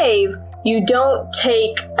the save, you don't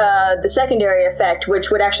take the secondary effect,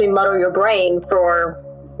 which would actually muddle your brain for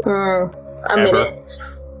a minute.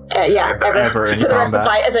 Yeah, ever. in For the rest of the combat.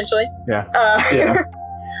 fight, essentially. Yeah. Yeah.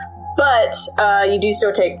 But you do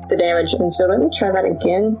still take the damage, and so let me try that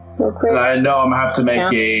again real quick. I know I'm going to have to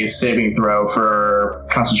make a saving throw for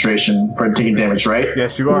concentration for taking damage, right?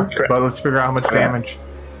 Yes, you are. But let's figure out how much damage.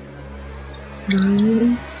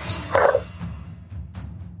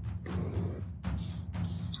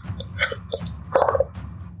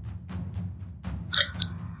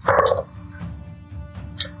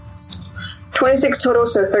 $26 total,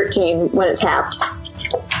 so 13 when it's halved.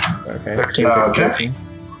 Okay. 13, Okay. 13.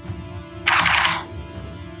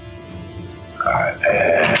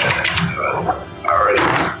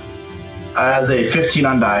 Alrighty. As a 15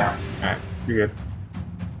 on die. Alright, you're good.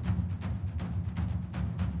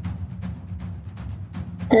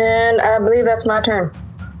 And I believe that's my turn.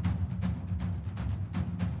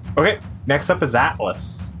 Okay, next up is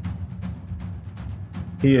Atlas.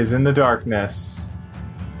 He is in the darkness.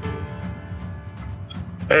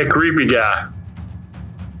 Hey, creepy guy.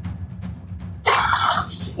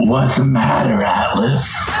 What's the matter,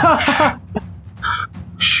 Atlas?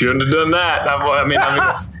 Shouldn't have done that. I mean, I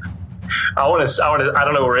want to. I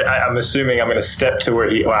don't know where. I'm assuming I'm going to step to where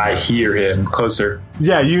I hear him closer.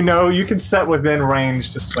 Yeah, you know, you can step within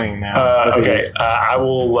range to swing now. with Okay. these. I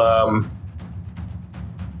will.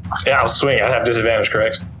 Yeah, I'll swing. I have disadvantage,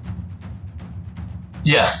 correct?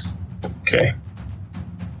 Yes. Okay.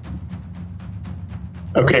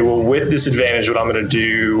 Okay, well, with disadvantage, what I'm going to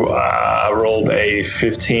do, I rolled a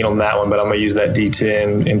 15 on that one, but I'm going to use that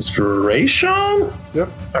D10 inspiration. Yep.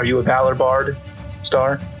 Are you a Valor Bard,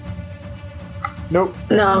 Star? Nope.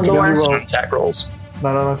 No, You the can worst. roll- Attack rolls.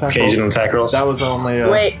 Not on attack Occasional rolls. attack rolls. That was only a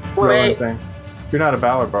Wait. rolling thing. You're not a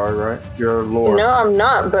Ballard Bard, right? You're a Lord. No, I'm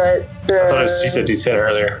not, but... I thought it was, you said D10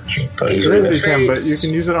 earlier. I thought you It said is that. D10, but you can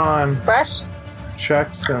use it on Flash?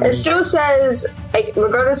 checks and... It still says, like,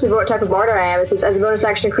 regardless of what type of barter I am, it says, as a bonus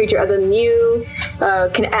action, a creature other than you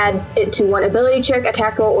can add it to one ability check,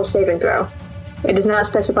 attack roll, or saving throw. It does not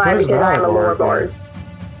specify What is because I am a Valor lower Bard? bard.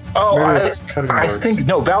 Oh, Maybe I it's cutting I words. think,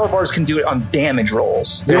 no, Valor Bards can do it on damage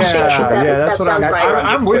rolls. Yeah, that- yeah, that's that what I'm. sounds right.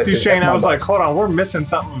 I'm with you, Shane. That's I was my like, box. hold on, we're missing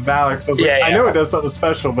something with Valor. 'cause I, was like, Yeah, I yeah. know it does something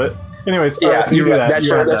special, but anyways, Yeah, so you do you're that. right. That's,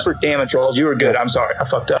 You for, have that's that. for damage rolls. You were good. I'm sorry. I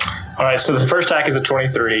fucked up. All right, so the first attack is a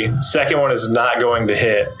 23. Second one is not going to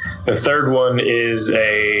hit. The third one is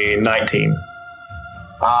a 19.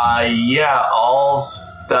 Yeah,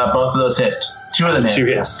 both of those hit. Two of them hit. Two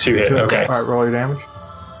hit. Yes. Two hit. All Okay. right, roll your damage.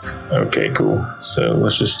 Okay, cool. So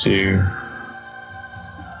let's just do.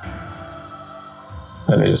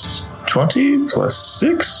 That is 20 plus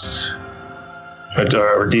 6. Or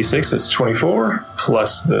D6, that's 24.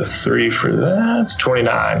 Plus the 3 for that,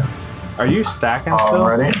 29. Are you stacking still?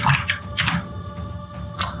 Alrighty.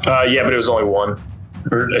 Yeah, but it was only 1.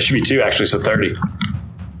 Or it should be 2, actually, so 30.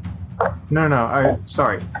 No.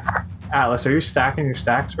 Sorry, Atlas. Are you stacking your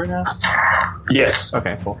stacks right now? Yes.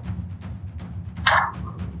 Okay, cool.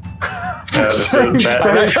 So that,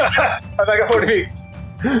 I think I want to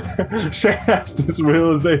be. Shane has this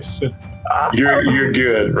realization. you're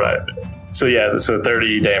good, right? So yeah, so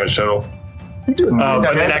 30 damage total. And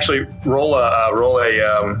then actually roll a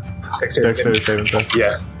Dexterity saving throw.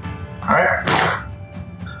 yeah. Alright.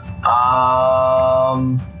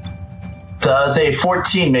 Does a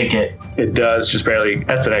 14 make it? It does, just barely.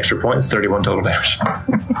 That's an extra point. It's 31 total damage.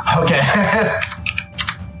 Okay.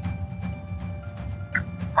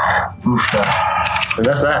 Oof. And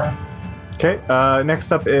that's that. Okay.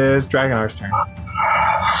 Next up is Dragonar's turn.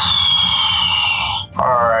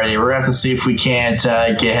 Alright. Alrighty, we're gonna have to see if we can't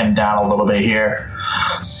get him down a little bit here.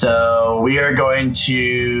 So we are going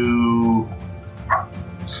to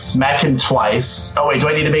smack him twice. Oh wait, do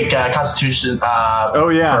I need to make a Constitution? Oh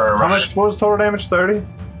yeah. For How much? What was total damage? 30.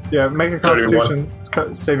 Yeah, make a Constitution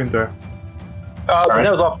saving throw. That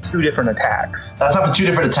was off 2 different attacks. That's up to 2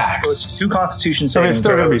 different attacks. So it's 2 Constitution I saving mean, it's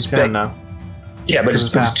still gonna be throws. 10 now. Yeah, but it's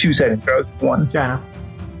 2 saving throws. 1. Yeah, I know.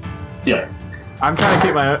 Yeah. I'm trying to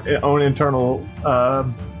keep my own internal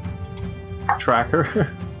tracker,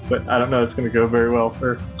 but I don't know it's going to go very well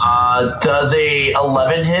for. Does a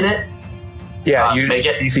 11 hit it? Yeah, you make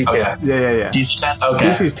it DC 10. Okay. Yeah. DC 10. Okay.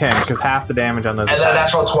 DC's 10 because half the damage on those. And then a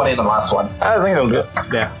natural 20 in the last one. I think it'll do.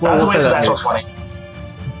 Yeah. That's a we'll waste say of natural that 20.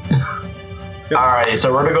 Alrighty,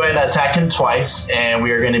 so we're going to go ahead and attack him twice, and we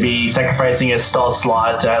are going to be sacrificing his spell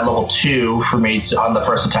slot at level 2 for me on the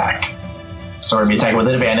first attack. So we're going to be attacking with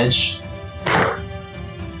advantage.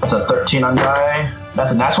 That's a 13 on die.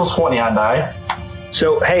 That's a natural 20 on die.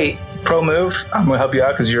 So, hey, pro move, I'm going to help you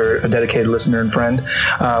out because you're a dedicated listener and friend.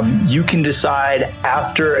 You can decide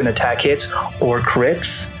after an attack hits or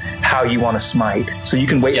crits how you want to smite. So you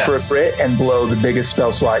can wait for a crit and blow the biggest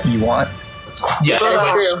spell slot you want. Yes, That's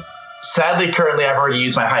which, true. sadly, currently I've already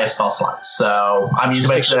used my highest spell slot. So I'm using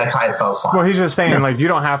my next highest spell slot. Well, he's just saying, like, you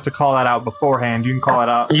don't have to call that out beforehand. You can call it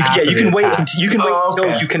out. You after can the wait. attack. You can wait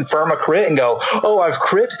until you confirm a crit and go, "Oh, I've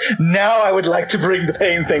crit. Now I would like to bring the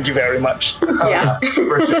pain. Thank you very much." Yeah.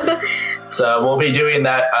 For sure. So we'll be doing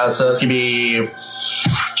that. So that's gonna be,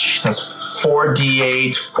 Jesus,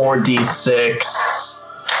 4d8, 4d6,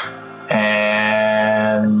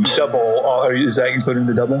 and Double. Is that including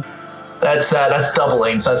the double? that's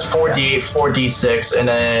doubling. So that's 4d8, 4d6, and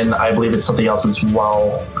then I believe it's something else as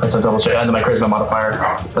well. That's a double check, and then my charisma modifier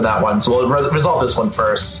for that one. So we'll resolve this one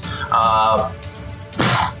first.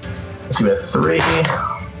 Let's see, we have 3,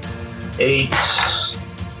 8,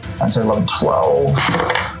 9, 10, 11, 12.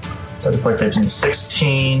 13, 15,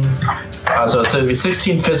 16. So it's going to be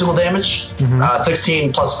 16 physical damage.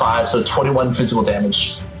 16 plus 5, so 21 physical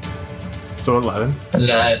damage. So 11. And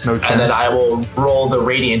then I will roll the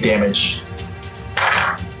radiant damage.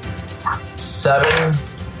 7,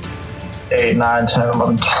 8, 9, 10,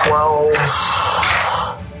 11, 12,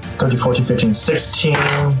 13, 14, 15, 16,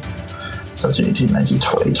 17, 18, 19,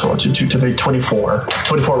 20, 22, 23, 24.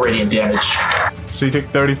 24 radiant damage. So you take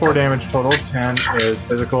 34 damage total. 10 is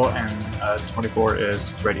physical, and 24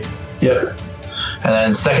 is radiant. Yep. And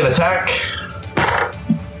then second attack.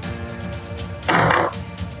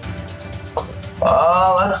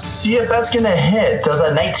 Let's see if that's gonna hit. Does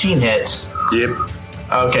a 19 hit? Yep.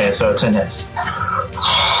 Okay, so 10 hits.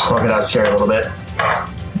 Working out scary a little bit.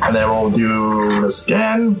 And then we'll do this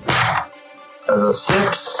again. As a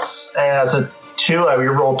 6, and as a 2, I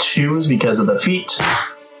reroll 2s because of the feet.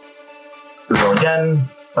 Reroll again.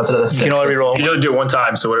 That's another 6. You can only reroll. You only do it one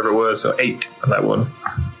time, so whatever it was, so 8 on that one.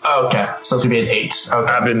 Okay, so it's gonna be an 8.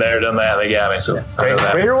 Okay. I've been there, done that, they got me, so I know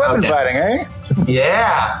that. Greater weapon Okay. fighting, eh?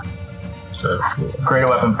 Yeah! So, Greater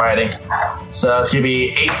weapon fighting. So it's gonna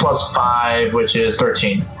be 8 plus 5, which is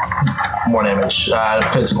 13. More damage.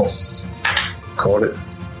 Physical. caught it.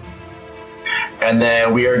 And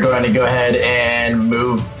then we are going to go ahead and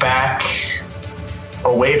move back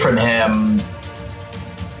away from him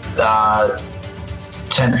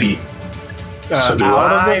 10 feet. So do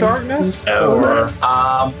out of I- the darkness? Or-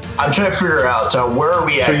 I'm trying to figure out where are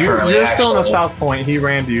we at So you're currently. still in the actually. south point. He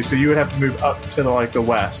ran to you, so you would have to move up to the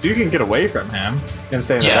west. You can get away from him and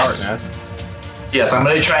stay in the Yes. darkness. Yes, I'm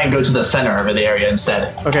going to try and go to the center of the area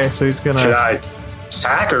instead. Okay, so he's gonna. Should I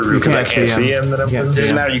attack or because I can't see him? That I'm You can't see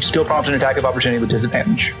Doesn't him. matter. You can still prompt an attack of opportunity with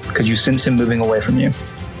disadvantage because you sense him moving away from you.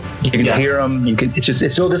 You can Yes. hear him. You can.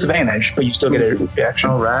 It's still disadvantage, but you still get a reaction.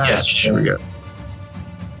 All right. Yes. Here we go.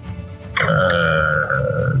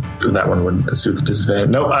 That one wouldn't suit the disadvantage.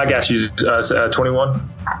 Nope, I got you. 21.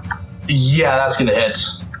 Yeah, that's going to hit.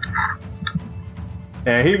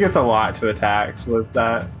 Yeah, he gets a lot to attacks with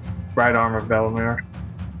that right arm of Belmir.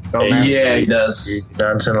 Yeah, he does.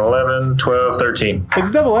 9, 10, 11, 12, 13.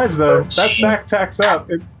 It's double edged though. That stack tacks up.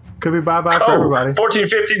 It could be bye bye for everybody. 14,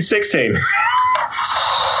 15, 16.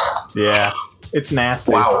 Yeah, it's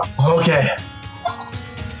nasty. Wow. Okay.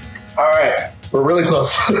 All right. We're really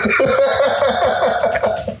close.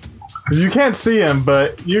 You can't see him,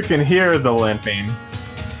 but you can hear the limping.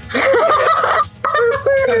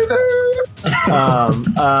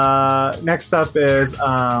 Next up is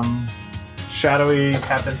Shadowy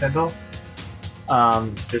Captain Tindall.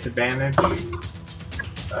 Disadvantage.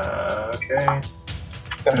 Okay.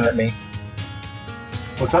 Coming at me.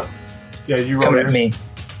 What's up? Yeah, you roll Coming yours. at me.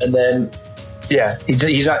 And then Yeah,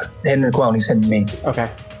 he's not hitting the clone. He's hitting me. Okay.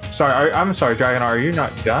 sorry. I'm sorry, Dragonar. Are you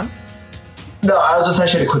not done? No, I was just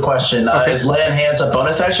actually a quick question. Is lay on hands a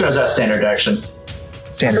bonus action or is that standard action?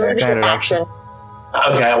 Standard action.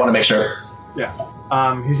 Okay, I want to make sure. Yeah.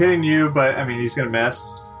 He's hitting you, but I mean he's gonna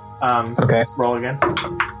miss. Okay. Roll again.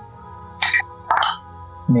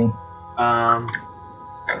 Me. 14. I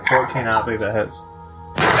don't think that hits.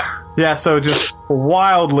 Yeah. So just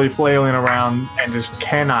wildly flailing around and just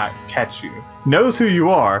cannot catch you. Knows who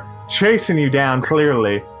you are, chasing you down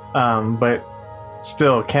clearly, but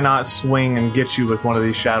still cannot swing and get you with one of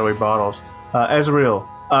these shadowy bottles. Ezreal.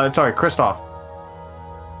 Sorry, Kristoff.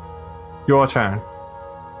 Your turn.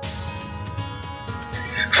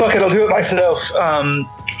 Fuck it, I'll do it myself.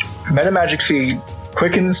 Meta magic feed.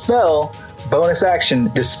 Quicken the spell. Bonus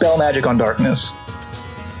action. Dispel magic on darkness.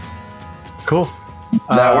 Cool.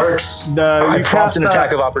 That works. I prompt an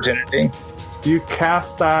attack of opportunity. You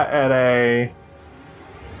cast that at a...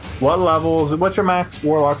 What levels? What's your max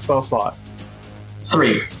warlock spell slot?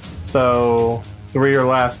 3. So 3 or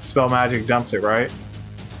less, spell magic dumps it, right?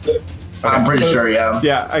 I'm pretty sure, yeah.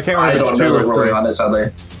 Yeah, I can't I remember. don't It's know 2 the or ruling 3. on it,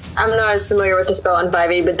 sadly. I'm not as familiar with the spell on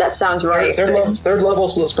 5e, but that sounds right. Third level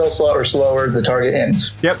spell slot or slower, the target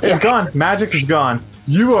ends. Yep, it's gone. Magic is gone.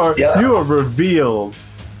 You are revealed.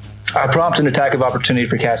 I prompt an attack of opportunity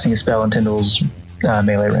for casting a spell in Tyndall's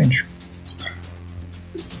melee range.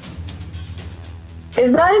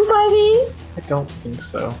 Is that in 5e? I don't think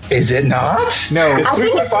so. Is it not? No. I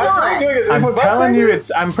think it's not. I'm telling you,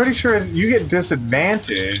 I'm pretty sure you get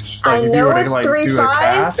disadvantage. I if you know were it's to, like, 3-5. do a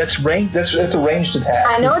cast. That's range. That's a ranged attack.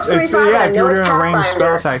 I know it's 3-5. Yeah, I if you know were it's doing a ranged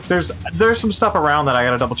spell Pathfinder. attack, there's some stuff around that I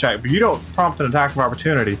gotta double check, but you don't prompt an attack of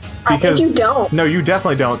opportunity. I think you don't. No, you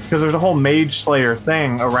definitely don't, because there's a whole Mage Slayer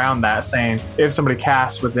thing around that saying if somebody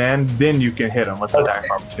casts within, then you can hit them with attack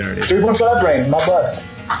of opportunity. 3.5 range, not blessed.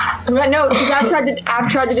 But no, because I've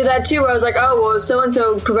tried to do that too. Where I was like, oh well, so and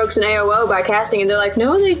so provokes an AOO by casting, and they're like,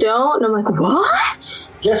 no, they don't. And I'm like,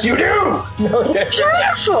 what? Yes, you do. No, It's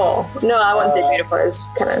beautiful. No, I wouldn't say beautiful. It's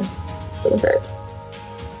kind of.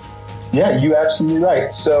 Yeah, you absolutely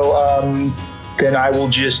right. So then I will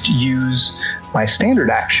just use my standard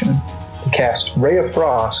action to cast Ray of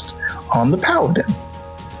Frost on the Paladin.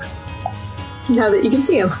 Now that you can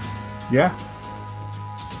see him. Yeah.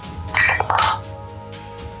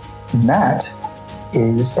 And that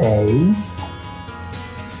is a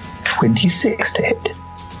 26 to hit.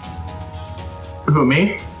 Who,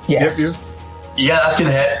 me? Yes. Yeah, that's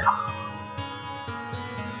gonna hit.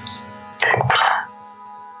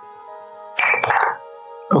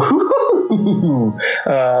 Ooh,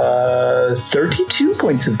 32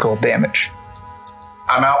 points of cold damage.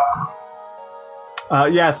 I'm out.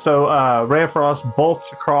 So Ray of Frost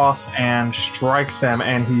bolts across and strikes him,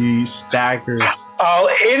 and he staggers. I'll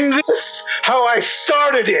end this how I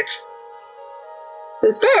started it.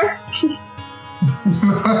 It's fair.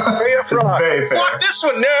 Ray of It's Frost. very fair. Block this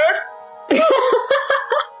one, nerd.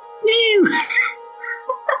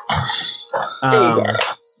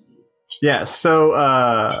 So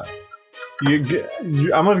I'm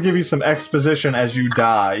going to give you some exposition as you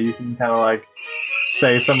die. You can kind of like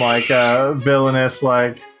say some like villainous,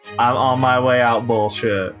 like, I'm on my way out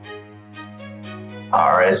bullshit.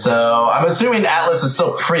 Alright, so I'm assuming Atlas is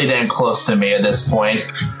still pretty damn close to me at this point.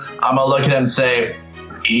 I'm gonna look at him and say,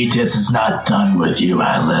 Aegis is not done with you,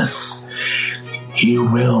 Atlas. He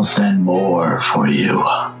will send more for you.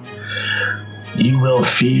 You will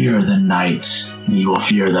fear the night, and you will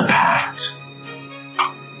fear the pact.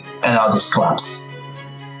 And I'll just collapse.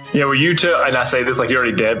 Yeah, well, you tell, and I say this like you're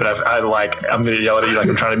already dead, but I'm gonna yell at you like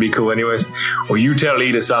I'm trying to be cool anyways. Well, you tell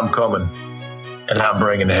Edis I'm coming, and I'm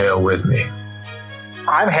bringing hell with me.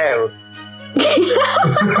 I'm hell.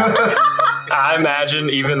 I imagine,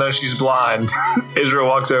 even though she's blind, Israel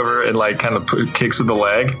walks over and like kind of kicks with the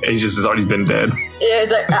leg. And he's already been dead. Yeah,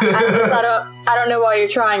 it's like I don't know why you're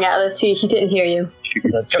trying, Atlas. He didn't hear you.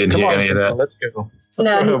 Didn't hear any of that. Let's go.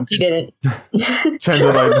 No, he didn't.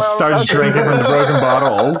 Tyndall like just starts drinking from the broken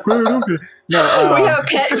bottle. Okay. No, we have a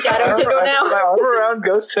pet Shadow Tyndall now. All around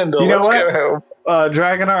Ghost Tyndall. You know Let's what? go home.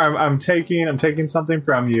 Dragonar, I'm taking something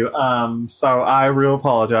from you. So I real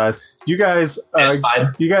apologize. You guys, It's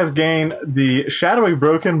fine. you guys gain the shadowy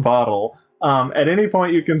broken bottle. At any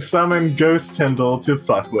point, you can summon Ghost Tyndall to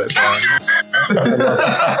fuck with.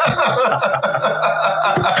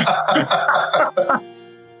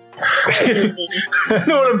 I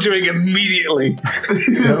know what I'm doing immediately.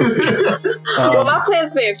 Well, my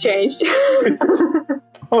plans may have changed.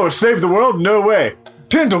 Oh, save the world? No way.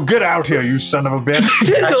 Tyndall, get out here, you son of a bitch.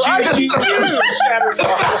 Tyndall, I Actually, need you! I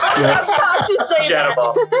have to say Shadow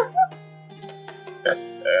Ball.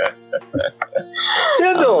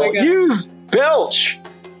 Tyndall, Oh my God. use Belch.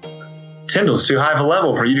 Tyndall's too high of a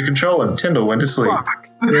level for you to control him. Tyndall went to sleep. Fuck.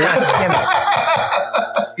 Damn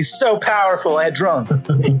it. He's so powerful and drunk.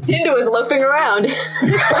 Tinder was loafing around.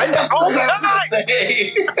 All the time!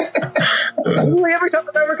 Literally every time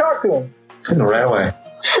I've ever talked to him. Tyndall ran away.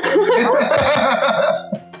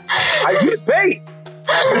 I use bait.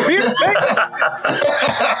 You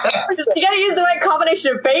gotta use the right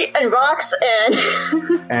combination of bait and rocks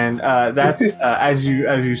and that's as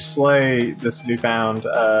you slay this newfound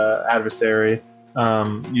adversary.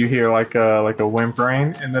 You hear like a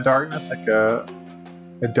whimpering in the darkness, like a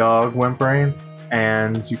dog whimpering,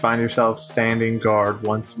 and you find yourself standing guard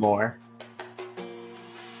once more.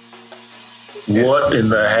 What in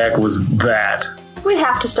the heck was that? we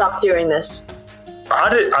have to stop doing this.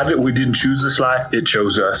 We didn't choose this life. It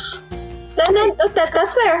chose us.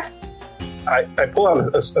 That's fair. I pull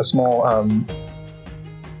out a small,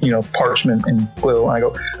 parchment and quill, and I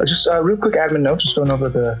go, just a real quick admin note, just going over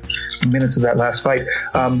the minutes of that last fight.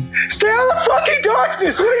 Stay out of the fucking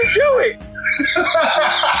darkness! What are you doing?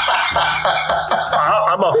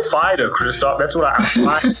 I'm a fighter, Kristoff. That's what I'm.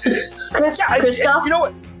 Kristoff? You know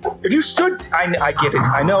what? If you stood, I get it.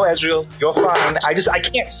 I know, Ezreal, you're fine. I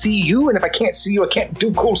can't see you, and if I can't see you, I can't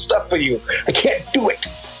do cool stuff for you. I can't do it.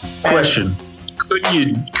 Question.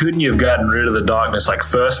 Couldn't you have gotten rid of the darkness like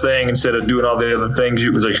first thing instead of doing all the other things? It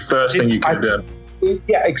was like first thing you could have done.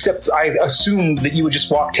 Yeah, except I assumed that you would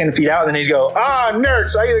just walk 10 feet out and then he'd go,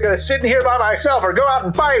 nerds, I'm either going to sit in here by myself or go out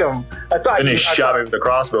and fight them. And he shot me with the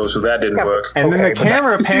crossbow, so that didn't work. And then the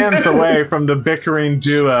camera pans away from the bickering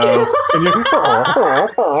duo. And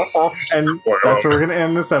that's where we're going to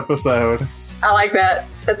end this episode. I like that.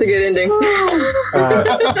 That's a good ending.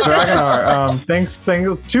 Dragonar, thanks,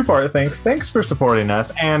 two-part thanks. Thanks for supporting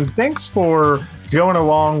us, and thanks for going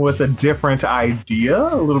along with a different idea,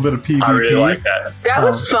 a little bit of PvP. I really like that. That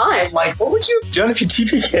was fun. Like, what would you have done if you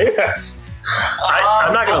TPK'd us?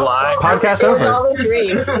 I'm not gonna lie. Podcast It was over. all a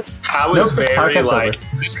dream. I was very like,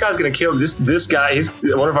 this guy's gonna kill this guy. He's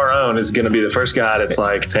one of our own. Is gonna be the first guy that's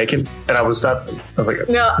like taken. And I was like,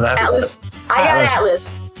 No, Atlas. I got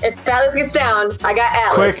Atlas. If Atlas gets down, I got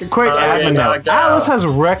Atlas. Quick admin yeah, note. Atlas has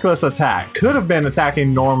reckless attack. Could have been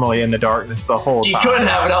attacking normally in the darkness the whole He time. could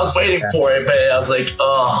have, and I was waiting for it, but I was like,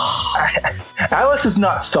 oh. Alice has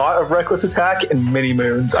not thought of reckless attack in many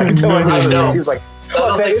moons. I can tell him. I know. He was like,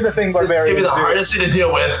 fuck, that is a thing This is barbarians gonna be the do. hardest thing to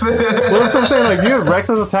deal with. Well, that's what I'm saying. Like, you have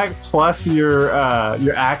reckless attack plus your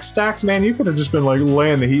axe stacks, man. You could have just been like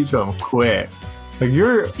laying the heat to them quick. Like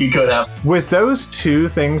You could have. with those two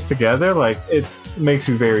things together, like it makes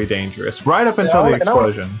you very dangerous. Right up until the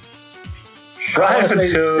explosion. I want to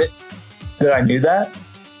say that I knew that,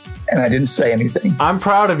 and I didn't say anything. I'm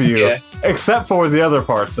proud of you, Yeah. except for the other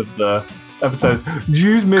parts of the episode.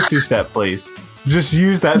 Use Misty Step, please. Just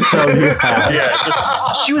use that spell you have. yeah.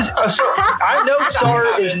 She was. I know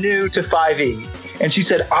Star is new to 5e, and she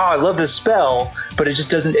said, I love this spell, but it just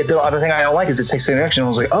doesn't. The other thing I don't like is it takes an action. I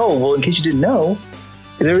was like, oh, well, in case you dn't know,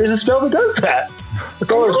 there is a spell that does that.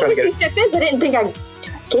 That's all I was trying to Misty get. Step is. I didn't think I'd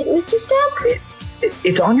get Misty Step.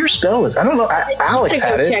 It's on your spell list. I don't know. Alex I'm had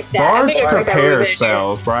gonna go it. check that. I'm Bards gonna go check that prepare really bit.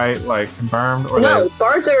 spells, right? Like confirmed, or No,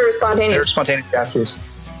 bards are They're spontaneous. spontaneous casters.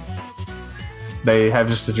 they have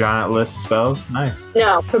just a giant list of spells. Nice.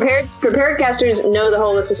 No, prepared casters know the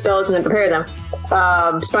whole list of spells and then prepare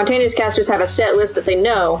them. Spontaneous casters have a set list that they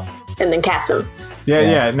know and then cast them.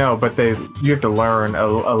 Yeah, no, but you have to learn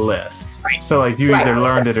a list. So like you either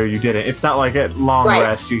learned it or you didn't. It's not like at long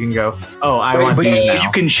rest you can go, oh, I want But these now.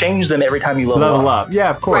 you can change them every time you level up. Yeah,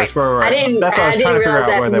 of course. Right. I didn't. That's what I was trying to figure realize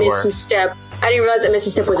out where that they Misty were. Step. I didn't realize that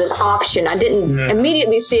Misty Step was an option. I didn't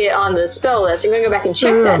immediately see it on the spell list. I'm gonna go back and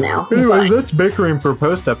check that now. Anyways, But- that's bickering for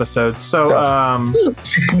post episode. So,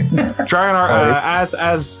 Dragonar,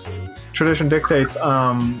 as tradition dictates,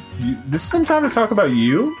 this is some time to talk about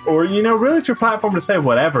you, or really it's your platform to say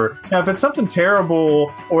whatever. Now, if it's something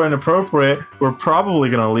terrible or inappropriate, we're probably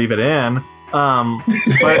going to leave it in. But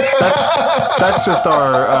that's just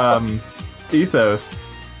our ethos.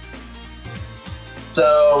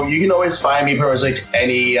 So you can always find me pretty much like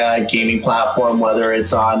any gaming platform, whether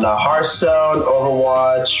it's on Hearthstone,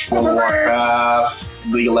 Overwatch, World of Warcraft,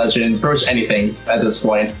 League of Legends, pretty much anything at this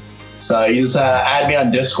point. So you just add me on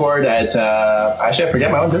Discord at actually I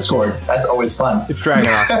forget my own Discord. That's always fun. It's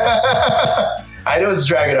Dragonar. I know it's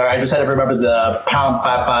Dragonar. I just had to remember the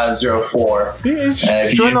 #5504. He's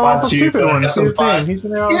if join you the want Lawful to Stupid one. have See some his fun- name. He's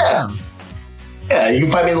in there all the Yeah. time. Yeah, you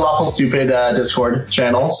can find me in the Lawful Stupid Discord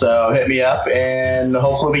channel. So hit me up, and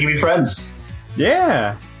hopefully we can be friends.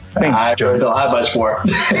 Yeah. I really don't have much more.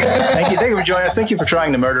 Thank you for joining us. Thank you for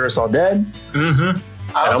trying to murder us all dead.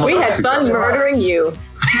 Mm-hmm. we had fun murdering you.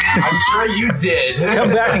 I'm sure you did. Come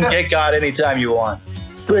back and get God anytime you want.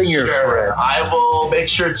 Bring your friend. I will make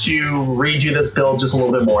sure to redo this build just a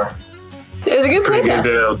little bit more. It was a good playtest.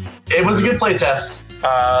 It was a good playtest.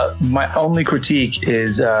 My only critique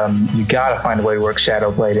is you gotta find a way to work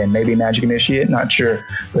Shadow Blade in. Maybe Magic Initiate, not sure.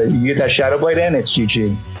 But you get that Shadow Blade in, it's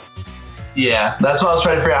GG. Yeah, that's what I was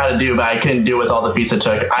trying to figure out how to do, but I couldn't do it with all the feats it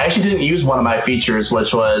took. I actually didn't use one of my features,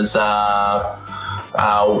 which was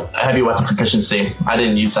heavy weapon proficiency. I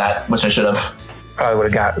didn't use that, which I should have.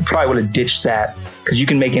 Probably would have ditched that because you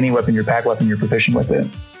can make any weapon your pack weapon. You're proficient with it.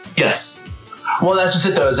 Yes. Well, that's just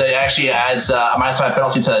it though. Is it actually adds a -5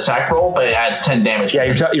 penalty to the attack roll, but it adds 10 damage. Yeah,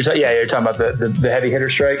 you're talking about the heavy hitter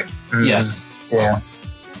strike. Yes. Yeah.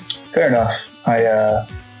 Fair enough.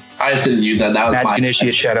 I just didn't use that. That was Magic mine.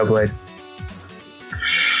 Initiate Shadow Blade.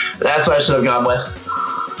 That's what I should have gone with.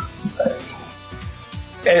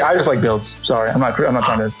 I just like builds. Sorry, I'm not trying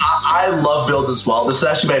to. I love builds as well. This is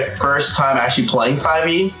actually my first time actually playing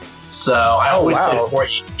 5e, so I always play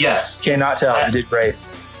 4e. Yes. Cannot tell. You did great.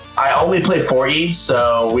 I only play 4e,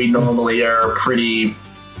 so we normally are pretty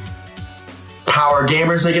power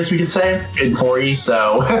gamers, I guess we could say, in 4e.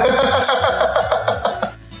 So.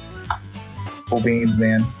 Cool beans,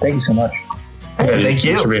 man. Thank you so much. Thank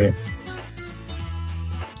you.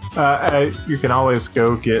 You can always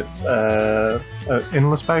go get an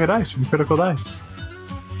endless bag of dice from Critical Dice.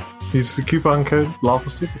 Use the coupon code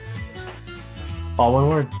LawfulStupid. All one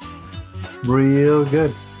word. Real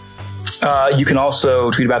good. You can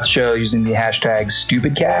also tweet about the show using the hashtag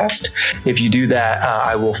StupidCast. If you do that,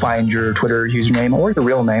 I will find your Twitter username or your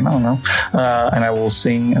real name, I don't know, and I will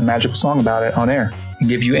sing a magical song about it on air and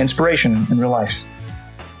give you inspiration in real life.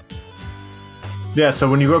 Yeah, so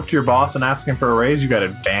when you go up to your boss and ask him for a raise, you got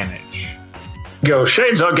advantage. Go,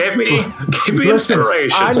 Chainsaw gave me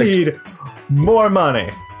inspiration. I need more money.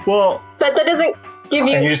 Well, But that doesn't give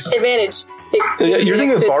you advantage. You're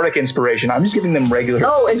thinking of bardic inspiration. I'm just giving them regular.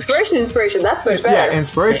 Oh, inspiration. That's much better. Yeah,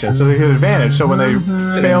 inspiration. So they get advantage. So when they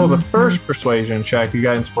fail the first persuasion check, you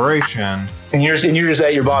got inspiration. And you're just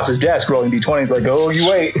at your boss's desk rolling d20s like, oh, you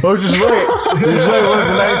wait. Oh, just wait. Just wait. What does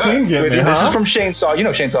the 19 get me? This is from Chainsaw. You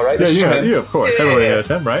know Chainsaw, right? Yeah, of course. Everybody knows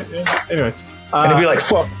him, right? Yeah. Anyways. And it'd be like,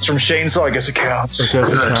 fuck, it's from Chainsaw. I guess it counts.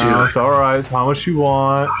 All right. How much you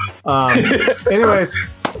want? Anyways.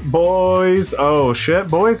 Boys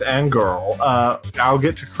and girl. I'll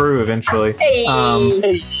get to crew eventually.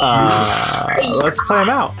 Let's play them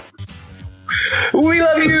out. We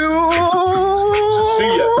love you.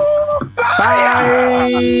 See ya. Bye.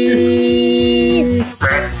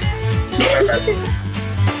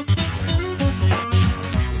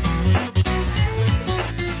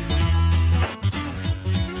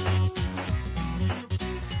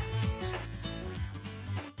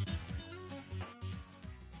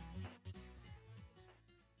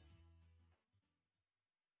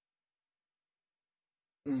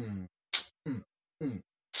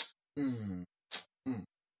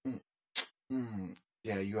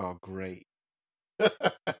 Yeah, you are great. It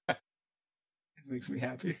makes me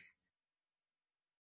happy.